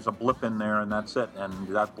 There's a blip in there, and that's it. And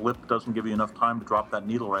that blip doesn't give you enough time to drop that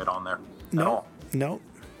needle right on there at all. No.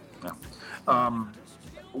 Yeah.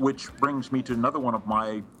 Which brings me to another one of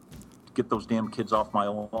my get those damn kids off my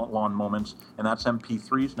lawn moments, and that's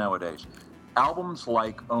MP3s nowadays. Albums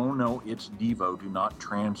like Oh No, It's Devo do not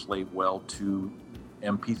translate well to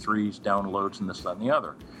MP3s, downloads, and this, that, and the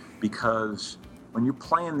other. Because when you're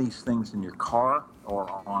playing these things in your car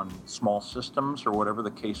or on small systems or whatever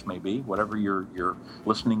the case may be, whatever your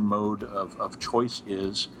listening mode of choice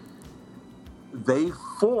is, they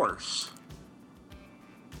force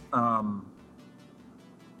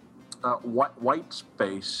white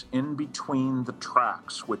space in between the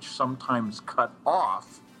tracks, which sometimes cut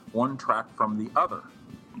off one track from the other.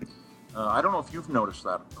 I don't know if you've noticed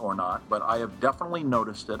that or not, but I have definitely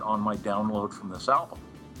noticed it on my download from this album.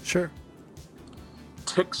 Sure.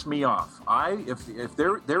 Ticks me off. If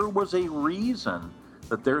there was a reason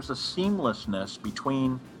that there's a seamlessness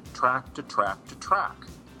between track to track to track,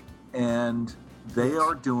 and they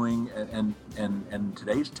are doing, and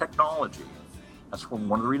today's technology. That's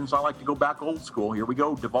one of the reasons I like to go back old school. Here we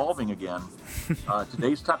go, devolving again.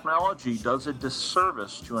 Today's technology does a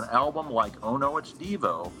disservice to an album like Oh No, It's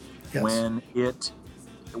Devo, yes,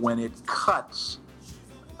 when it cuts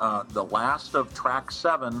the last of track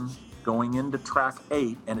 7 going into track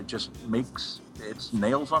 8, and it just makes it's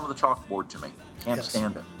nails onto the chalkboard to me. Can't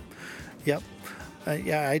stand it. Yep.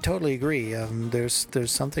 Yeah, I totally agree. There's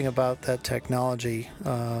something about that technology.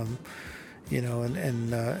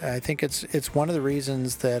 I think it's one of the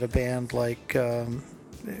reasons that a band like,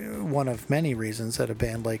 one of many reasons that a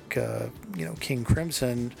band like, King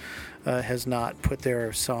Crimson has not put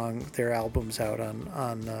their albums out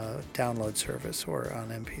on download service or on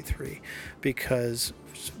MP3, because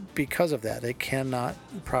of that. It cannot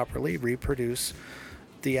properly reproduce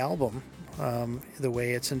the album the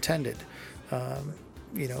way it's intended,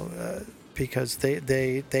 because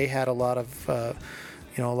they had a lot of a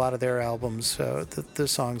lot of their albums, the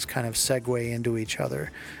songs kind of segue into each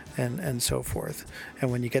other, and so forth.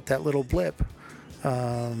 And when you get that little blip,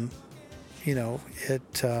 it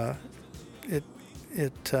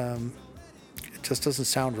just doesn't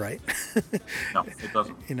sound right. No, it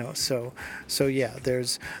doesn't. So yeah,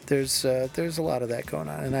 there's a lot of that going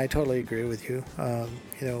on, and I totally agree with you.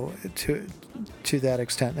 To that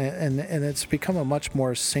extent, and it's become a much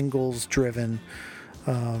more singles-driven.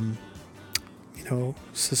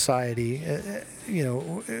 Society,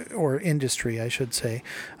 or industry, I should say.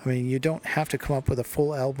 I mean, you don't have to come up with a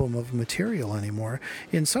full album of material anymore.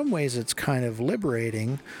 In some ways, it's kind of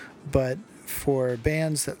liberating, but for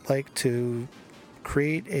bands that like to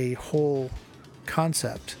create a whole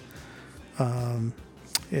concept,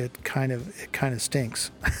 it kind of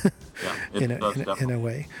stinks. Yeah, in a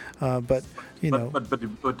way. But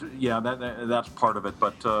yeah, that's part of it.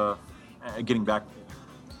 But getting back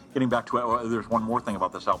to it, there's one more thing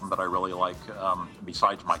about this album that I really like,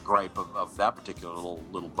 besides my gripe of that particular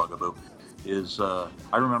little bugaboo, is I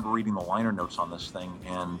remember reading the liner notes on this thing,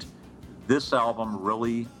 and this album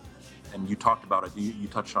really, and you talked about it, you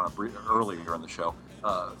touched on it earlier in the show,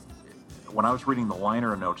 when I was reading the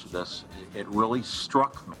liner notes of this, it really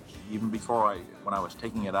struck me, even when I was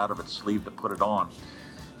taking it out of its sleeve to put it on,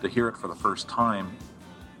 to hear it for the first time,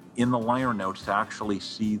 in the liner notes, to actually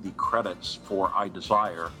see the credits for I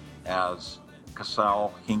Desire as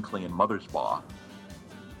Casal, Hinckley, and Mothersbaugh.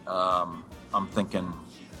 I'm thinking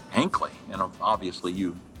Hinckley, and obviously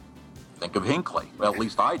you think of Hinckley. Well, at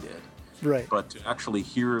least I did. Right. But to actually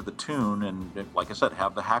hear the tune and, like I said,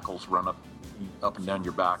 have the hackles run up and down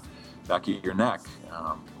your back of your neck,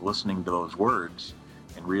 listening to those words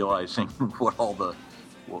and realizing what all the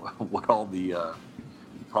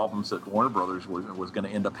problems that Warner Brothers was going to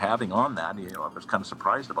end up having on that. I was kind of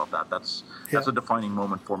surprised about that. That's a defining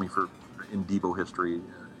moment for me in Devo history,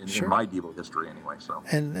 in my Devo history anyway. So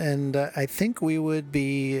and I think we would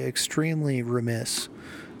be extremely remiss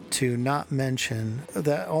to not mention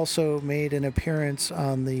that also made an appearance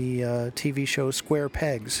on the TV show Square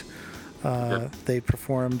Pegs. They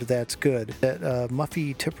performed That's Good at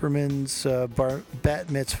Muffy Tipperman's bat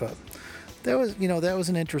mitzvah. that was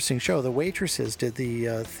an interesting show. The Waitresses did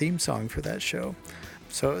the theme song for that show,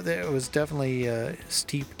 so it was definitely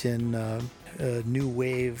steeped in new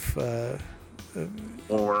wave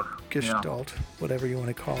Or Gestalt, whatever you want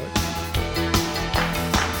to call it.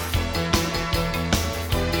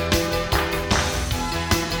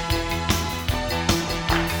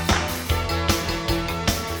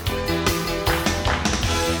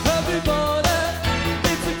 Everybody,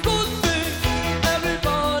 it's a good thing.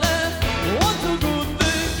 Everybody wants a good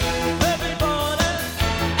thing. Everybody,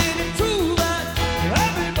 ain't it true that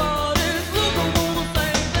everybody's looking for the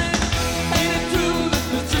same thing? Ain't it true that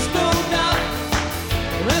there's just no doubt?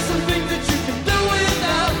 There's some things that you can do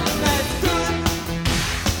without, and that's good.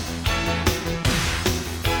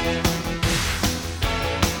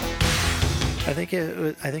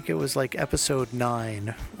 I think it was like episode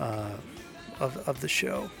 9 of the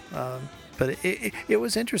show. But it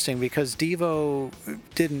was interesting because Devo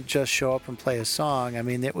didn't just show up and play a song. I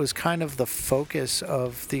mean, it was kind of the focus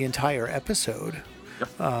of the entire episode.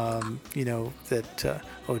 That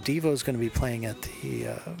Devo's going to be playing at the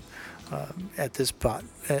at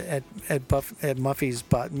Muffy's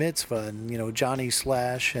bat mitzvah, and Johnny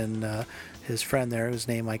Slash and his friend there, whose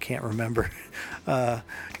name I can't remember.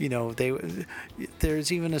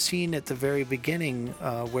 There's even a scene at the very beginning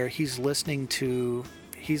where he's listening to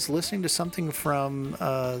something from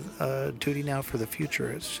Duty Now for the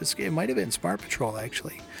Future. It might have been Smart Patrol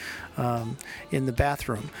actually, in the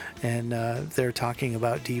bathroom, and they're talking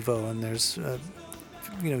about Devo, and there's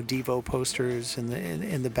Devo posters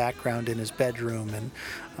in the background in his bedroom, and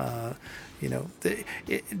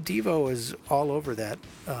Devo is all over that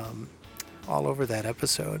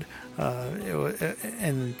episode,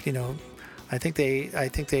 and I think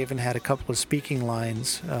they even had a couple of speaking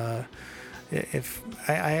lines. If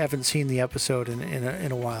I haven't seen the episode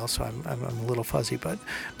in a while, so I'm a little fuzzy, but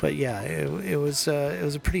yeah, it was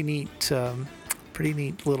a pretty neat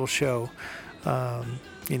little show.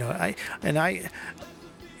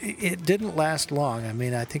 It didn't last long. I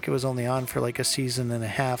mean, I think it was only on for like a season and a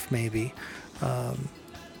half, maybe.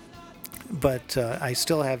 But I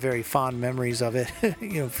still have very fond memories of it,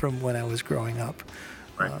 from when I was growing up.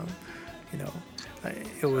 Right.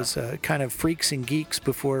 It was kind of Freaks and Geeks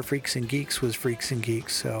before Freaks and Geeks was Freaks and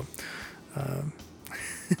Geeks. So.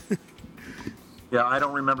 Yeah, I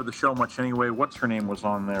don't remember the show much anyway. What's her name was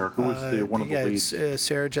on there? Who was one of the leads? It's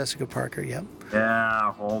Sarah Jessica Parker. Yep.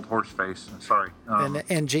 Yeah, old horse face. Sorry.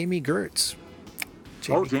 And Jamie Gertz.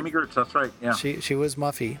 Jamie Gertz. That's right. Yeah. She was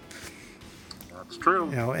Muffy. That's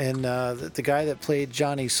true. And the guy that played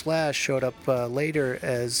Johnny Slash showed up later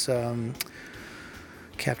as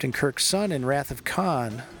Captain Kirk's son in Wrath of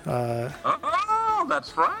Khan. Oh,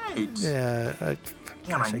 that's right. Yeah.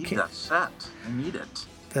 I need that set. I need it.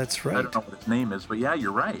 That's right. I don't know what its name is, but yeah,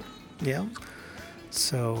 you're right. Yeah.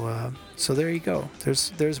 So there you go.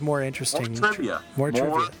 There's more interesting trivia. More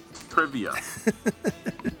trivia.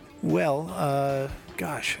 Well,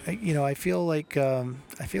 gosh, I feel like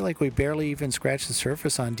we barely even scratched the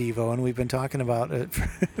surface on Devo, and we've been talking about it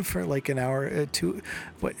for like an hour, two.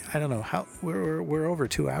 What I don't know how we're over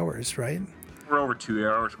 2 hours, right? We're over 2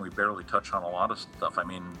 hours, and we barely touch on a lot of stuff. I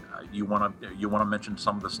mean, you want to mention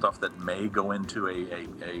some of the stuff that may go into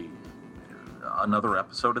another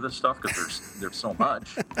episode of this stuff, because there's so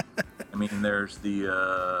much. I mean, there's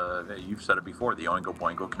the you've said it before, the Oingo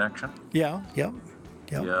Boingo connection. Yeah. Yep.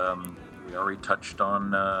 We already touched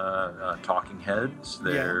on Talking Heads.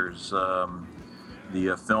 There's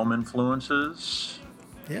the film influences.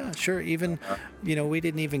 Yeah, sure. Even, we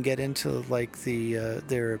didn't even get into like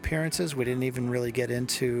their appearances. We didn't even really get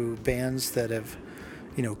into bands that have,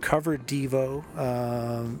 covered Devo.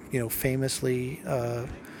 Famously,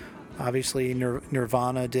 obviously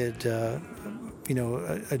Nirvana did, a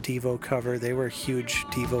Devo cover. They were huge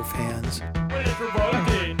Devo fans. Well, it's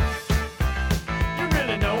revolting. You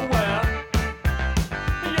really know well.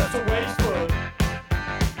 You're so wasteful.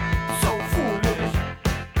 So foolish.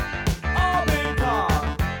 All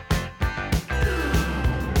because.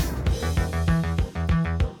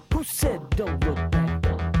 Who said don't look back?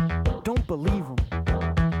 Don't believe them.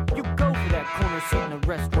 You go for that corner seat in a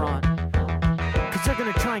restaurant. Cause they're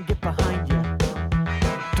gonna try and get behind you.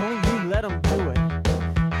 Don't you let them do it.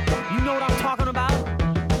 You know what I'm talking about?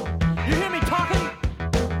 You hear me talking?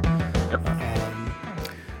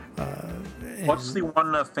 What's the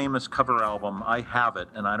one famous cover album? I have it,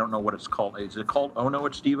 and I don't know what it's called. Is it called Oh No,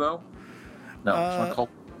 It's Devo? No, it's not called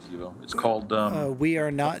Devo. It's called We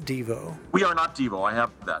Are Not Devo. We Are Not Devo. I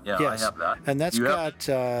have that. Yeah, yes. I have that. And that's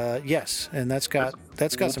got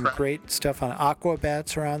some great stuff on it.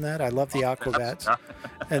 Aquabats are on that. I love the Aquabats.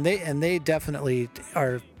 And they definitely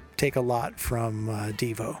are take a lot from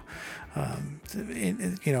Devo.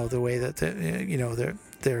 The way that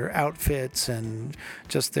their outfits and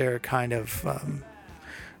just their kind of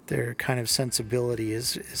sensibility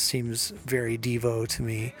seems very Devo to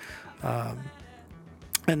me.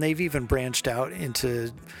 And they've even branched out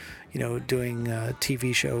into, doing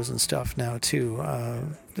TV shows and stuff now too.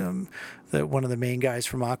 One of the main guys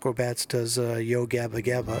from Aquabats does Yo Gabba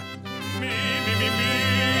Gabba.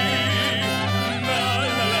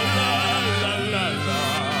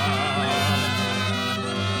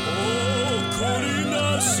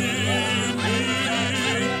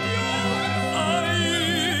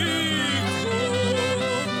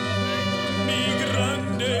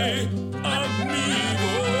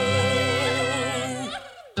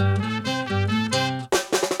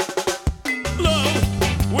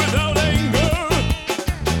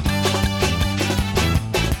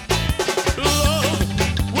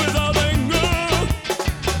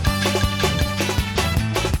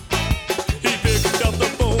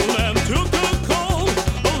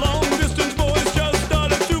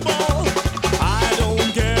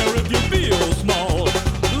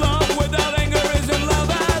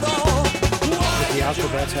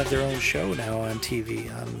 Have their own show now on TV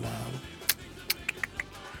on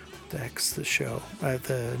the show,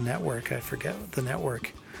 the network. I forget the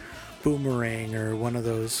network, Boomerang or one of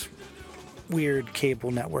those weird cable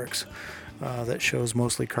networks that shows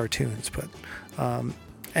mostly cartoons. But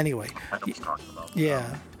anyway, I know what you're talking about.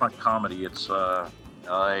 Yeah, it's not comedy. It's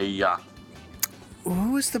yeah.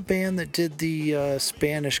 Who was the band that did the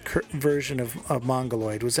Spanish version of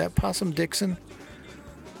Mongoloid? Was that Possum Dixon?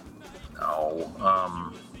 No,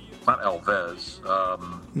 not Elvez.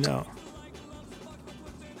 No.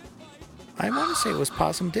 I want to say it was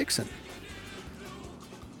Possum Dixon.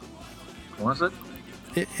 Was it?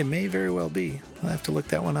 It may very well be. I'll have to look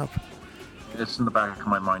that one up. It's in the back of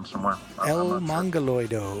my mind somewhere. El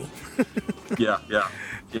Mongoloido. Yeah.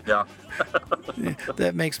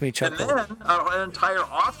 That makes me chuckle. And then an entire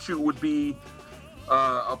offshoot would be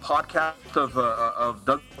a podcast of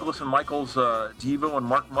Douglas and Michael's Devo and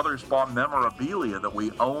Mark Mothersbaugh memorabilia that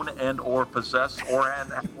we own and or possess or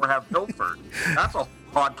have pilfered. That's a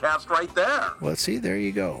podcast right there. Well, see, there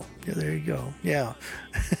you go. Yeah, there you go. Yeah.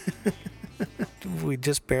 We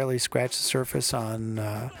just barely scratched the surface on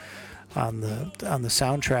the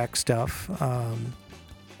soundtrack stuff,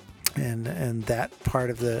 and that part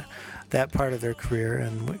of their career.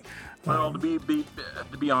 And well, to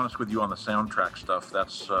be honest with you on the soundtrack stuff,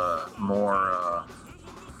 that's more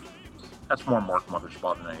Mark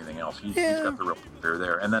Mothersbaugh than anything else. He's got the real career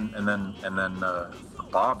there, and then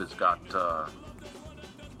Bob has got.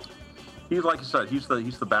 He's like you said, he's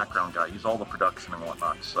the background guy. He's all the production and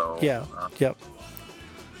whatnot. So yep.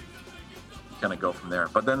 Kind of go from there.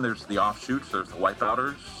 But then there's the offshoots. There's the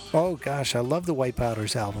Wipeouters. Oh gosh, I love the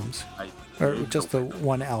Wipeouters albums. Or just the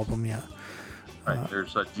one album, yeah. Right.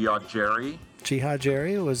 There's Jihad Jerry. Jihad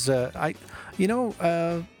Jerry was there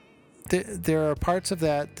are parts of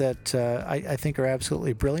that I think are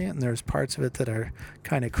absolutely brilliant, and there's parts of it that are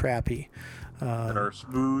kind of crappy. That are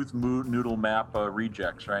smooth noodle map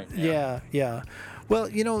rejects, right? Yeah. Well,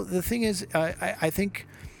 the thing is, I think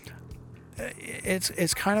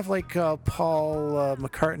it's kind of like Paul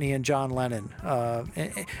McCartney and John Lennon,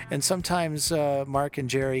 and sometimes Mark and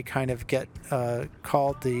Jerry kind of get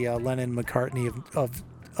called the Lennon McCartney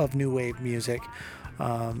of new wave music,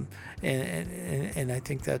 and I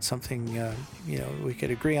think that's something we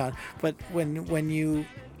could agree on. But when you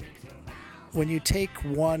take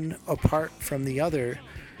one apart from the other,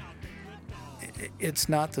 it's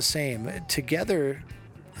not the same. Together,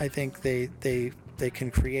 I think they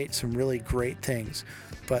can create some really great things,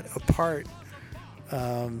 but apart,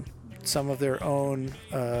 some of their own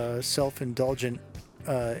self-indulgent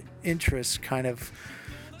interests kind of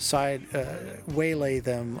waylay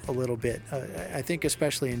them a little bit. I think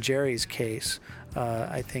especially in Jerry's case,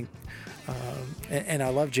 I think, and I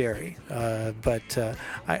love Jerry, but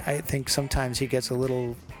I think sometimes he gets a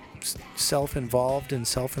little self-involved and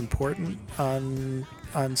self-important on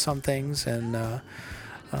some things, and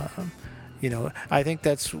I think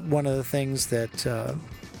that's one of the things that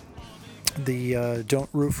the "Don't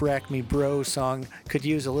Roof Rack Me Bro" song could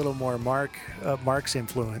use a little more Mark's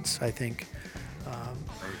influence, I think.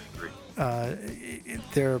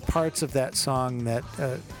 There are parts of that song that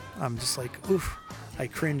I'm just like, oof, I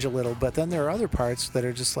cringe a little, but then there are other parts that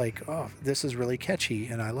are just like, oh, this is really catchy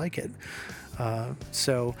and I like it.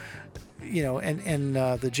 So, and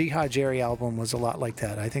the Jihad Jerry album was a lot like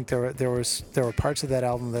that. I think there were parts of that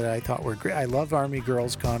album that I thought were great. I love Army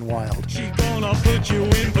Girls Gone Wild. She gonna put you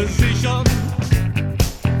in position.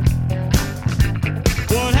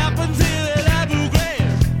 What happened?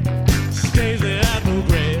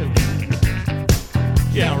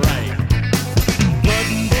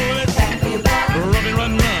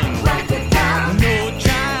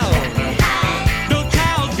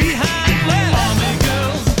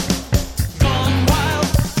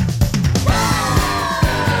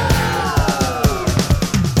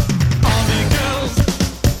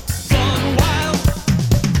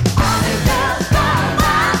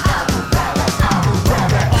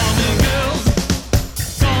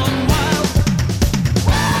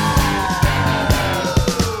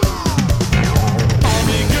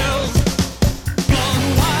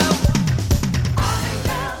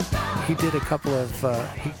 of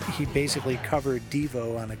he basically covered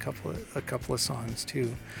Devo on a couple of songs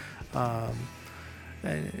too,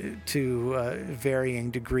 to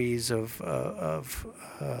varying degrees of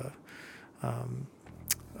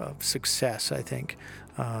success. I think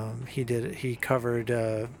he covered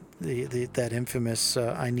that infamous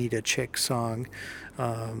 "I Need a Chick" song,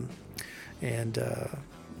 and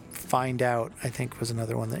 "Find Out" I think was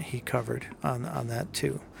another one that he covered on that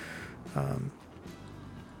too.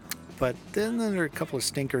 But then there are a couple of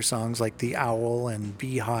stinker songs like "The Owl" and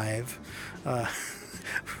 "Beehive,"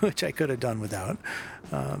 which I could have done without.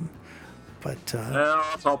 But well,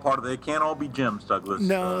 it's all part of it. They can't all be gems, Douglas.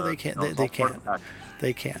 no, they can't. They can't.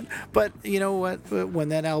 They can't. But you know what? When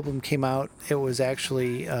that album came out, it was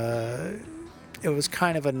actually it was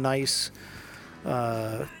kind of a nice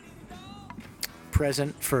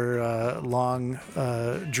present for long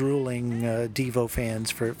drooling Devo fans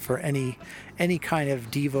for any kind of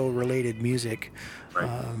Devo related music.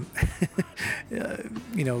 Right.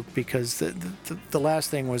 You know, because the last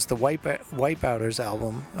thing was the Wipeouters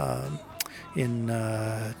album in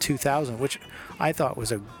 2000, which I thought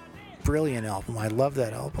was a brilliant album. I love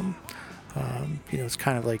that album. You know, it's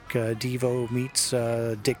kind of like Devo meets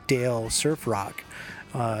Dick Dale surf rock,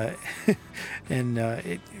 and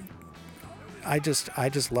I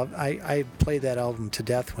just love. I played that album to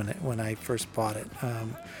death when I first bought it.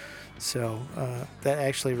 So that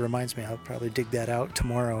actually reminds me, I'll probably dig that out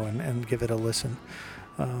tomorrow and give it a listen.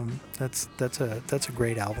 That's a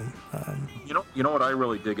great album. You know what I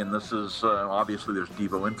really dig, and this is obviously there's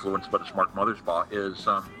Devo influence, but it's Mark Mothersbaugh. Is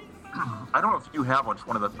I don't know if you have one. It's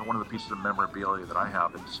one of the pieces of memorabilia that I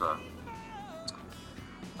have. It's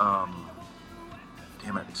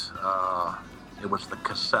damn it. It was the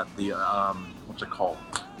cassette. The what's it called?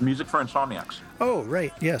 Music for Insomniacs. Oh,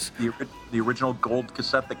 right. Yes. The original gold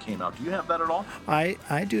cassette that came out. Do you have that at all?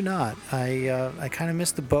 I do not. I kind of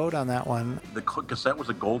missed the boat on that one. The cassette was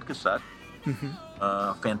a gold cassette.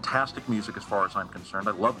 Mm-hmm. Fantastic music as far as I'm concerned.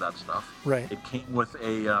 I love that stuff. Right. It came with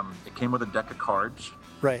a deck of cards.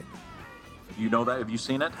 Right. You know that? Have you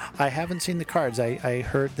seen it? I haven't seen the cards. I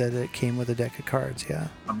heard that it came with a deck of cards, yeah.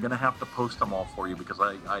 I'm going to have to post them all for you because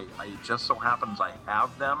I just so happens I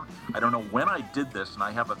have them. I don't know when I did this, and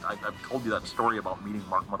I've told you that story about meeting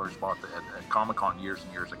Mark Mothersbaugh at Comic-Con years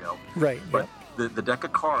and years ago. Right, but the deck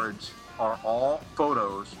of cards are all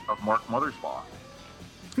photos of Mark Mothersbaugh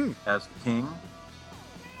as the King,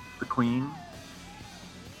 the Queen,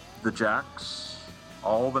 the Jacks,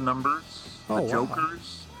 all the numbers, the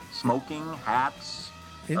Jokers. Smoking, hats,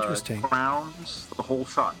 interesting, crowns, the whole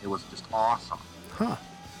shot. It was just awesome. Huh.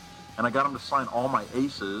 And I got him to sign all my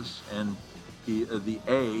aces, and the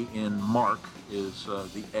A in Mark is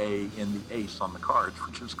the A in the ace on the cards,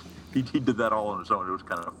 which is he did that all on his own. It was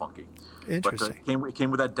kind of funky. Interesting. But it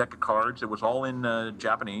came with that deck of cards. It was all in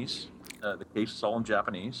Japanese. The case is all in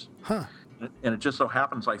Japanese. Huh. And it just so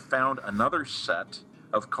happens I found another set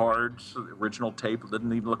of cards, the original tape. It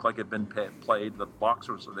didn't even look like it had been played. The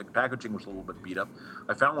packaging was a little bit beat up.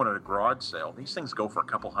 I found one at a garage sale. These things go for a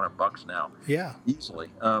couple $100 now. Yeah. Easily.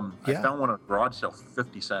 I found one at a garage sale for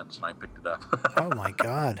 50 cents, and I picked it up. Oh, my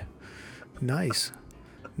God. Nice.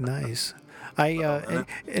 And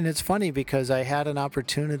it's funny because I had an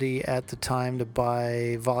opportunity at the time to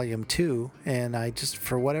buy Volume 2, and I just,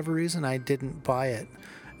 for whatever reason, I didn't buy it.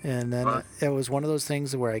 And then it was one of those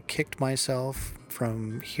things where I kicked myself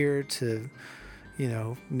from here to,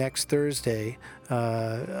 next Thursday,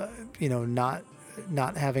 not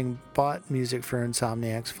having bought Music for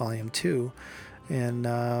Insomniacs Volume 2. And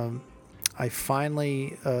I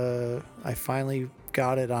finally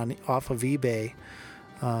got it off of eBay.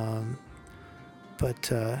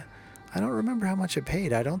 But I don't remember how much I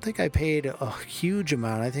paid. I don't think I paid a huge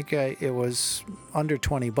amount. I think it was under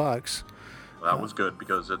 $20. That was good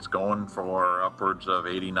because it's going for upwards of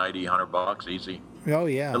 80, 90, $100 easy. Oh,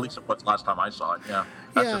 yeah. At least what's last time I saw it, yeah.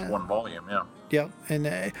 That's just one volume, yeah. Yep.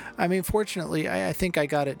 And I mean, fortunately, I think I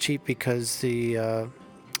got it cheap because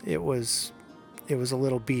it was a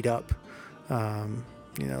little beat up. The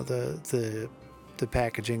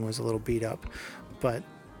packaging was a little beat up. But,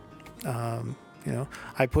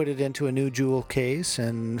 I put it into a new jewel case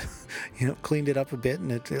and, cleaned it up a bit,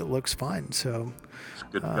 and it looks fine. So it's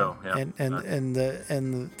good to go. Yeah. And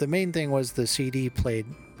the main thing was the CD played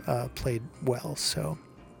well. So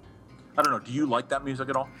I don't know. Do you like that music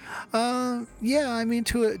at all? Yeah. I mean,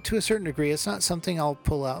 to a certain degree, it's not something I'll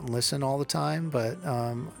pull out and listen all the time. But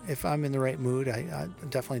if I'm in the right mood, I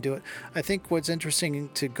definitely do it. I think what's interesting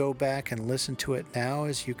to go back and listen to it now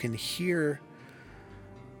is you can hear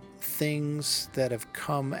things that have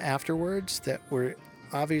come afterwards that were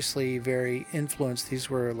obviously very influenced. These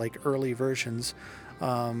were like early versions.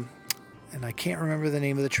 And I can't remember the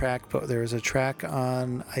name of the track, but there was a track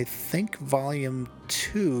on, I think, Volume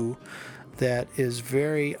 2 that is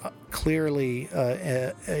very clearly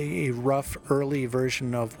a rough early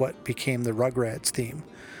version of what became the Rugrats theme.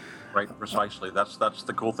 Right, precisely. That's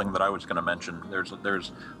the cool thing that I was going to mention. There's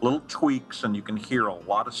little tweaks, and you can hear a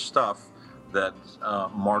lot of stuff that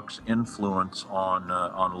marks influence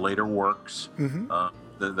on later works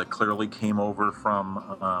that clearly came over from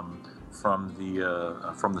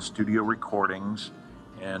the studio recordings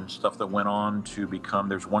and stuff that went on to become.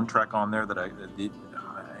 There's one track on there that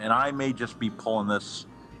and I may just be pulling this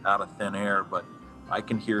out of thin air, but I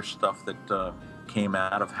can hear stuff that came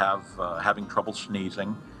out of having trouble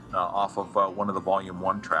sneezing off of one of the Volume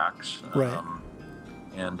 1 tracks. Right.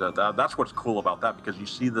 And that's what's cool about that, because you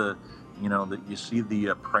see the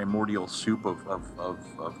primordial soup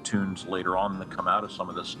of tunes later on that come out of some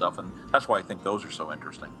of this stuff, and that's why I think those are so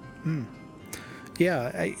interesting.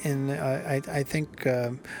 Yeah, I think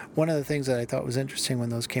one of the things that I thought was interesting when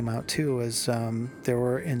those came out too was there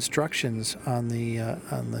were instructions in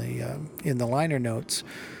the liner notes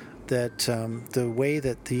that the way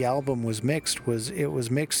that the album was mixed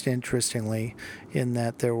was mixed interestingly, in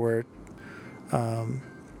that there were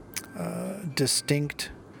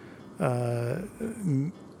distinct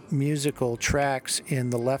musical tracks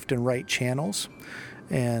in the left and right channels.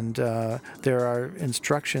 And there are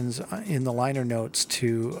instructions in the liner notes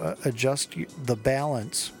to adjust the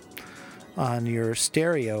balance on your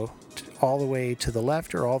stereo all the way to the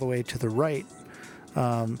left or all the way to the right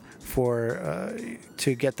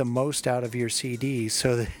to get the most out of your CD,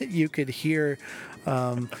 so that you could hear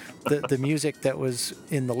the music that was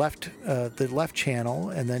in the left channel,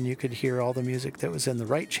 and then you could hear all the music that was in the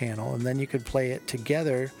right channel, and then you could play it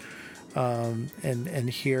together and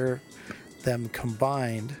hear them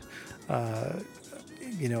combined,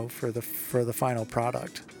 for the final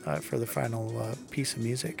product, for the final piece of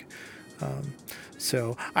music.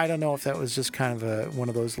 So I don't know if that was just kind of one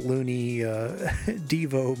of those loony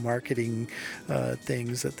Devo marketing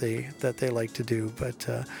things that they like to do, but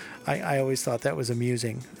I always thought that was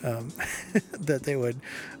amusing, that they would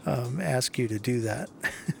ask you to do that.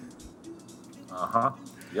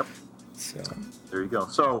 Yep. So there you go.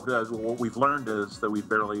 So what we've learned is that we've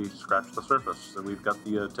barely scratched the surface. That we've got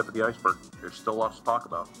the tip of the iceberg. There's still lots to talk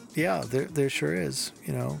about. Yeah, there sure is.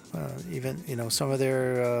 Even some of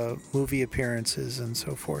their movie appearances and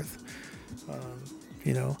so forth.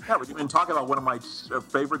 Yeah, we didn't even talk about one of my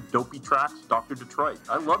favorite dopey tracks, Dr. Detroit.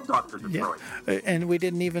 I love Dr. Detroit. Yeah. And we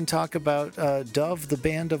didn't even talk about Dove, the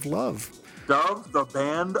Band of Love. Dove, the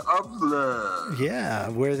Band of Love. Yeah,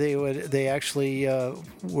 where they actually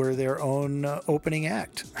were their own opening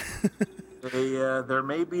act. There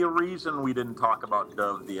may be a reason we didn't talk about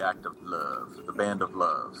Dove, the Act of Love, the Band of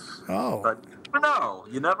Love. Oh. But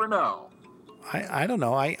you never know. I don't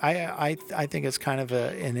know. I think it's kind of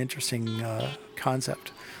an interesting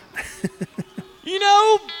concept.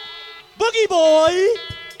 Boogie Boy,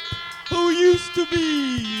 who used to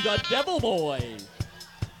be the Devil Boy,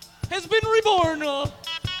 has been reborn,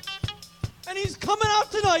 and he's coming out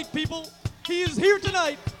tonight, people. He is here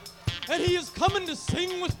tonight, and he is coming to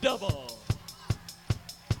sing with Devil.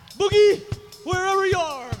 Boogie, wherever you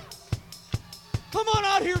are, come on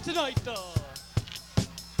out here tonight.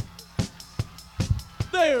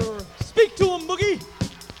 There, speak to him, Boogie.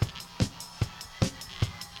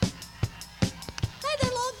 Hey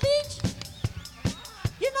there, Long Beach.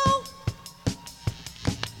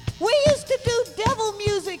 We used to do devil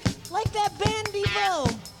music like that band Devo.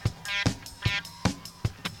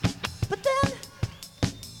 But then,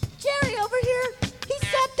 Jerry over here, he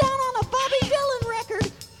sat down on a Bobby Dylan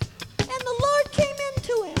record, and the Lord came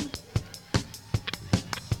into him.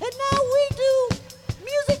 And now we do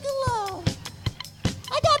music of love.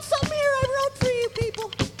 I got something here I wrote for you people.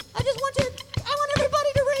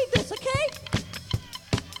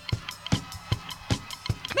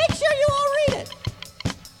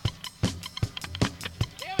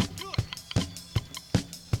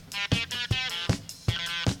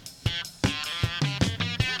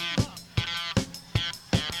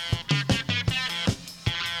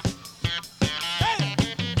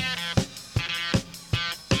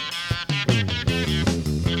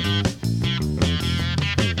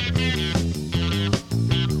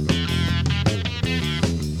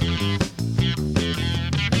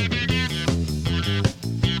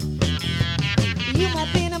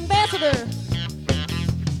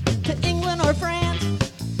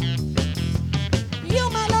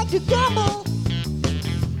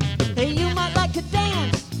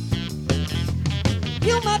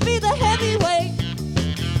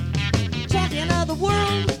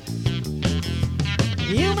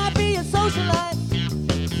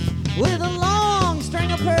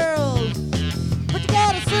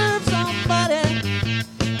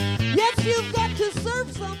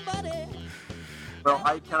 Well,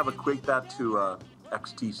 I kind of equate that to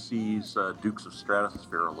XTC's Dukes of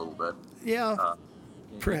Stratosphere a little bit. Yeah, Uh,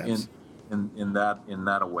 perhaps. in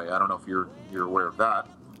that a way. I don't know if you're aware of that.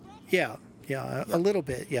 Yeah, a little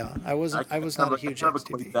bit. Yeah, I was not a huge I kind of XTP.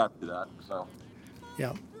 equate that to that. So,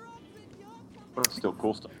 Yeah. but it's still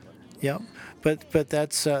cool stuff. Yeah, but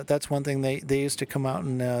that's one thing. They used to come out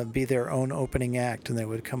and be their own opening act, and they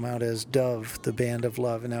would come out as Dove, the Band of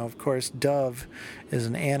Love. And now, of course, Dove is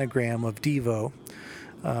an anagram of Devo,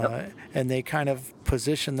 and they kind of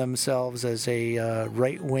position themselves as a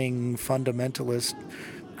right-wing fundamentalist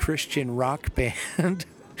Christian rock band.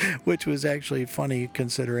 Which was actually funny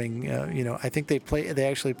considering, I think they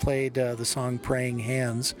actually played the song "Praying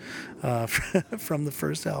Hands" from the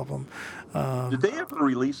first album. Did they ever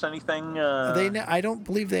release anything? I don't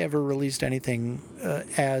believe they ever released anything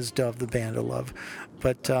as Dove, the Band of Love,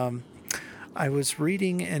 but I was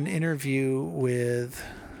reading an interview with,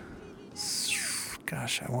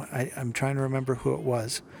 gosh, I'm trying to remember who it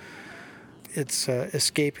was. It's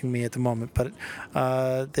escaping me at the moment, but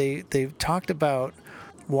they talked about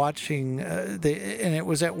watching and it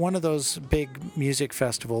was at one of those big music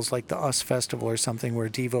festivals like the US Festival or something where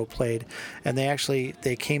Devo played, and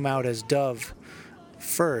they came out as Dove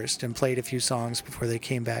first and played a few songs before they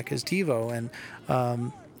came back as Devo, and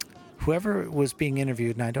whoever was being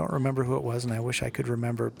interviewed, and I don't remember who it was, and I wish I could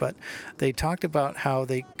remember, but they talked about how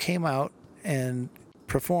they came out and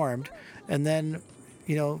performed, and then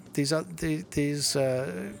these guys,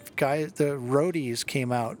 the roadies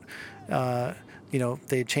came out.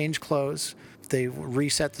 They changed clothes, they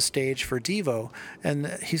reset the stage for Devo, and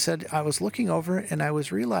he said, I was looking over and I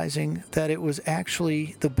was realizing that it was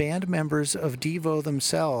actually the band members of Devo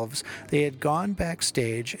themselves. They had gone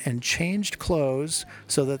backstage and changed clothes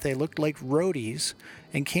so that they looked like roadies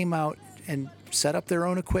and came out and set up their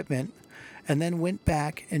own equipment and then went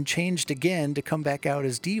back and changed again to come back out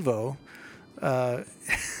as Devo.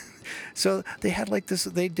 So they had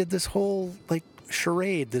they did this whole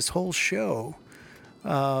charade, this whole show,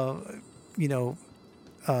 as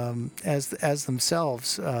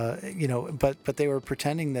themselves, but they were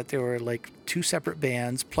pretending that they were like two separate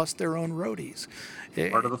bands plus their own roadies.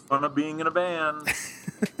 Part of the fun of being in a band.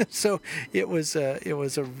 So it was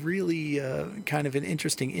a really kind of an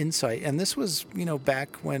interesting insight, and this was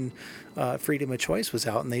back when freedom of choice was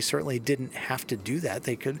out, and they certainly didn't have to do that.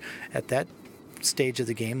 They could, at that stage of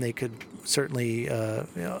the game, they could certainly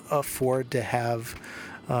afford to have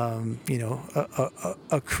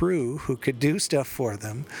a crew who could do stuff for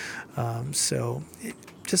them.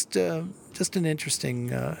 Just an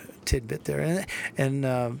interesting tidbit there,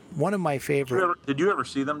 and one of my favorite. Did you ever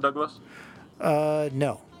see them, Douglas?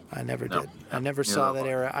 No, I never did. I never saw that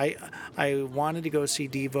neither. era. I wanted to go see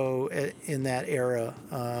Devo in that era,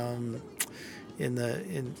 in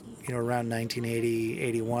around 1980,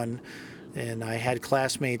 81. And I had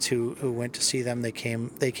classmates who went to see them. They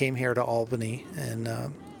came here to Albany, and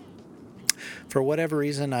for whatever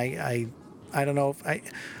reason, I don't know if I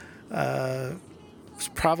was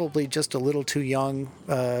probably just a little too young,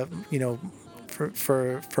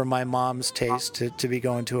 for my mom's taste to be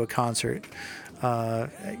going to a concert. I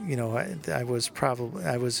was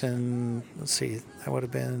in, let's see, I would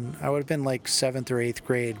have been like 7th or 8th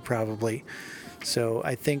grade probably. So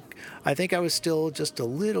I think I was still just a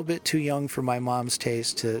little bit too young for my mom's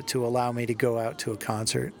taste to allow me to go out to a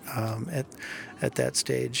concert at that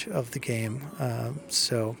stage of the game.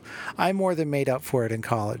 So I more than made up for it in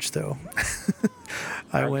college, though.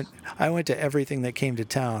 I went to everything that came to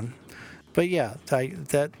town. But yeah,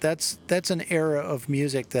 that's an era of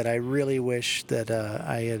music that I really wish that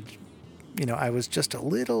I had. I was just a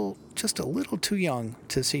little too young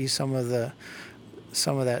to see some of that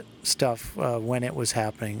stuff when it was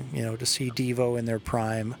happening, to see Devo in their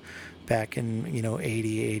prime back in,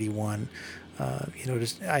 80, 81.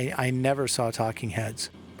 I never saw Talking Heads.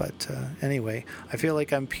 But anyway, I feel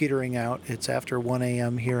like I'm petering out. It's after 1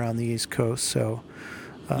 a.m. here on the East Coast, so...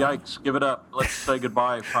 Yikes, give it up. Let's say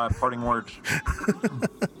goodbye. Parting words.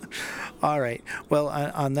 All right. Well,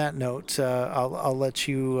 on that note, I'll let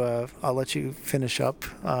you finish up.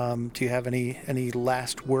 Do you have any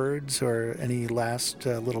last words or any last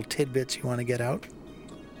little tidbits you want to get out?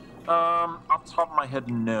 Off the top of my head,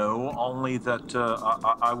 no. Only that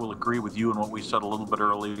I will agree with you and what we said a little bit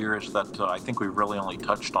earlier is that I think we've really only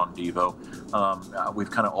touched on Devo.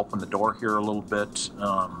 We've kind of opened the door here a little bit.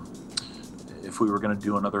 If we were going to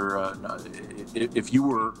do another, if you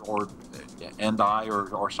were and I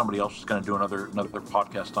or somebody else was going to do another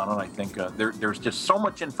podcast on it, I think there's just so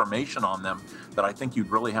much information on them that I think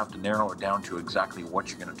you'd really have to narrow it down to exactly what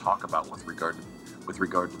you're going to talk about with regard with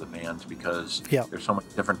regard to the bands, because Yep. there's so many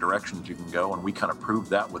different directions you can go, and we kind of proved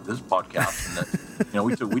that with this podcast. And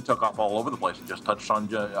that we took off all over the place and just touched on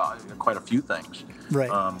quite a few things, Right.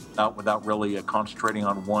 without really concentrating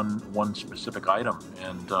on one specific item.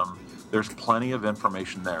 And there's plenty of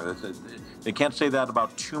information there. They can't say that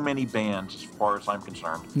about too many bands, as far as I'm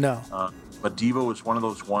concerned. No. But Devo is one of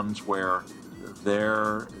those ones where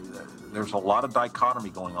there's a lot of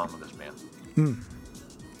dichotomy going on with this band.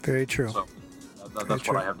 Very true. So that's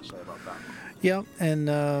what I have to say about that. Yeah, and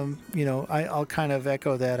I'll kind of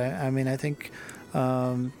echo that. I mean, I think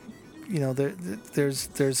there's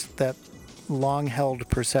that long-held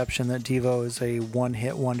perception that Devo is a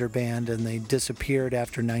one-hit wonder band, and they disappeared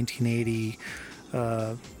after 1980,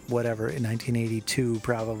 whatever, in 1982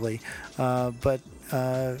 probably. But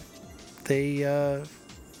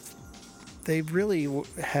they really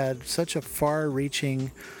had such a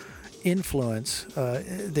far-reaching influence.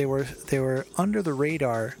 They were under the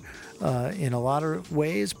radar in a lot of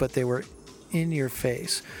ways, but they were in your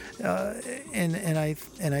face, and I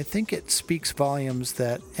think it speaks volumes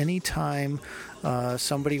that anytime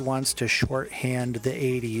somebody wants to shorthand the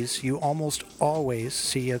 80s, you almost always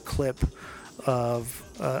see a clip of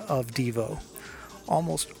Devo,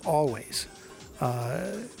 almost always.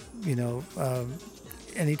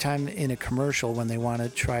 Anytime in a commercial when they want to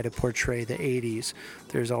try to portray the 80s,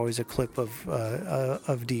 there's always a clip of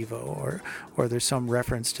Devo, or there's some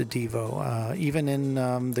reference to Devo. Even in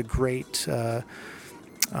the great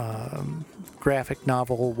graphic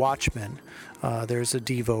novel Watchmen, there's a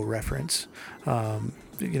Devo reference.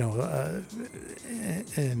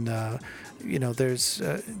 There's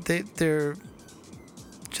they're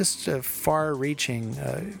just a far-reaching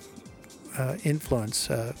influence.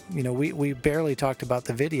 We barely talked about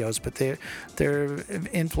the videos, but their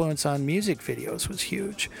influence on music videos was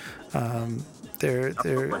huge.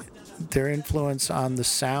 Their influence on the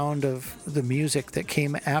sound of the music that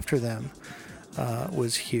came after them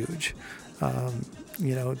was huge.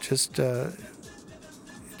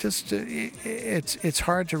 It's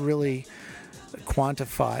hard to really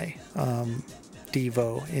quantify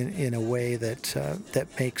Devo in a way that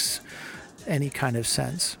makes any kind of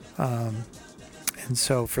sense. And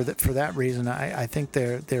so for that reason, I think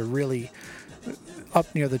they're really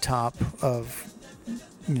up near the top of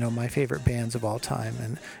my favorite bands of all time.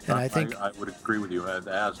 And I think I would agree with you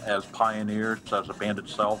as pioneers, as a band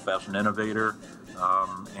itself, as an innovator,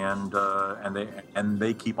 and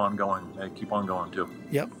they keep on going. They keep on going too.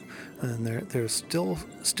 Yep, and they're still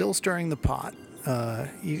stirring the pot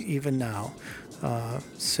even now. I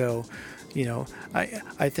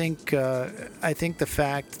think the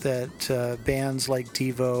fact that bands like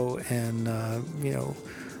Devo and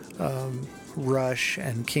Rush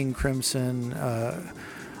and King Crimson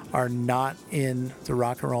are not in the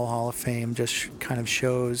Rock and Roll Hall of Fame just kind of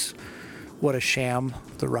shows what a sham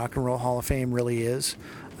the Rock and Roll Hall of Fame really is.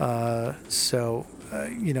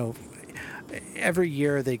 Every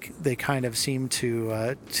year they kind of seem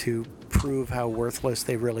to prove how worthless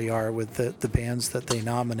they really are with the bands that they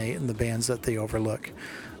nominate and the bands that they overlook.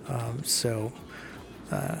 I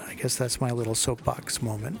guess that's my little soapbox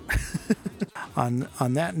moment. On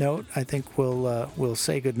that note, I think we'll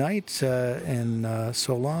say goodnight and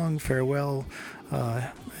so long, farewell,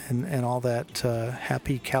 and all that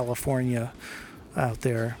happy California out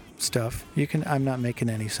there stuff. I'm not making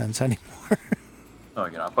any sense anymore. Oh,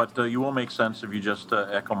 but you will make sense if you just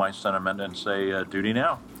echo my sentiment and say duty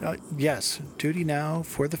now. Yes, duty now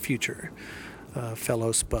for the future,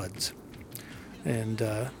 fellow Spuds. And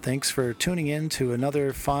thanks for tuning in to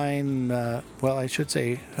another fine, I should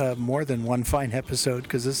say more than one fine episode,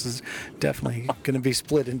 because this is definitely going to be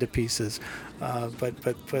split into pieces. But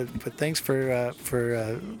thanks for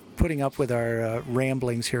putting up with our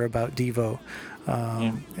ramblings here about Devo.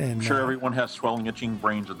 And I'm sure everyone has swelling, itching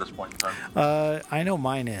brains at this point in time. I know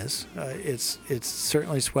mine is. It's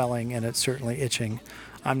certainly swelling and it's certainly itching.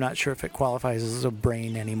 I'm not sure if it qualifies as a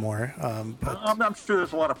brain anymore. But I'm sure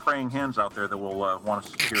there's a lot of praying hands out there that will want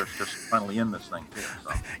us to hear us just finally in this thing too.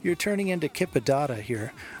 So. You're turning into Kippadata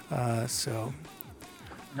here, so.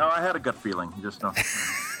 No, I had a gut feeling. Just no.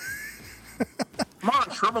 Come on,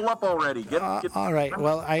 shrivel up already. Get all right.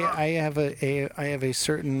 Well, I have a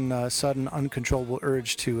certain sudden uncontrollable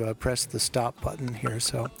urge to press the stop button here,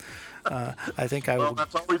 so I think I will. Well,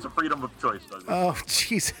 that's always a freedom of choice, doesn't it? Oh,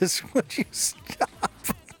 Jesus! Would you stop?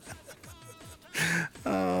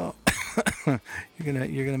 Oh.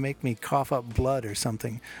 You're gonna make me cough up blood or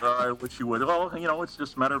something. I wish you would. Well, it's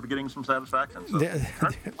just a matter of getting some satisfaction. So. There you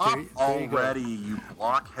go. Already, you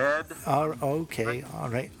blockhead. Okay. All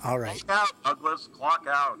right. Clock out, Douglas. Clock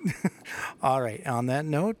out. All right. On that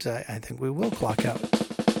note, I think we will clock out.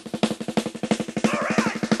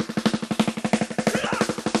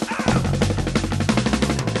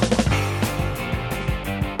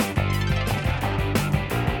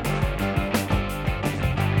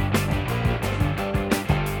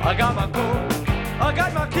 I got my coat, I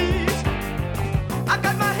got my keys, I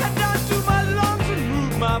got my head down to my lungs and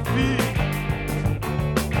move my feet.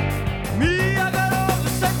 Me, I got all the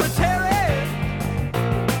secretaries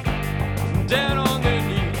down on their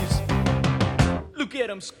knees. Look at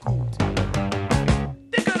them scoot.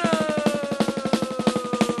 They're gonna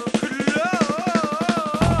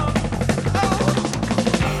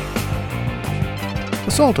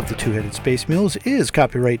Assault of the Two-Headed Space Mules is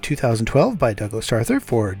copyright 2012 by Douglas Arthur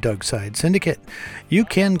for Doug Side Syndicate. You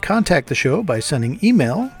can contact the show by sending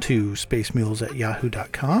email to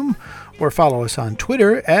spacemules@yahoo.com or follow us on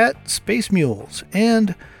Twitter @spacemules.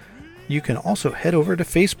 And you can also head over to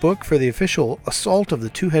Facebook for the official Assault of the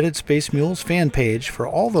Two-Headed Space Mules fan page for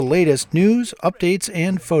all the latest news, updates,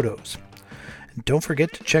 and photos. And don't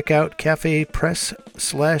forget to check out Cafe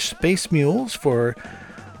Press/Space Mules for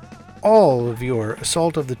all of your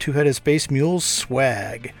Assault of the Two-Headed Space Mules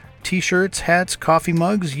swag. T-shirts, hats, coffee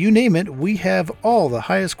mugs, you name it, we have all the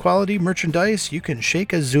highest quality merchandise you can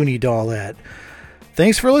shake a Zuni doll at.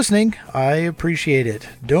 Thanks for listening. I appreciate it.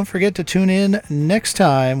 Don't forget to tune in next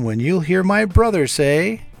time when you'll hear my brother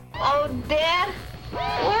say, Oh, Dad,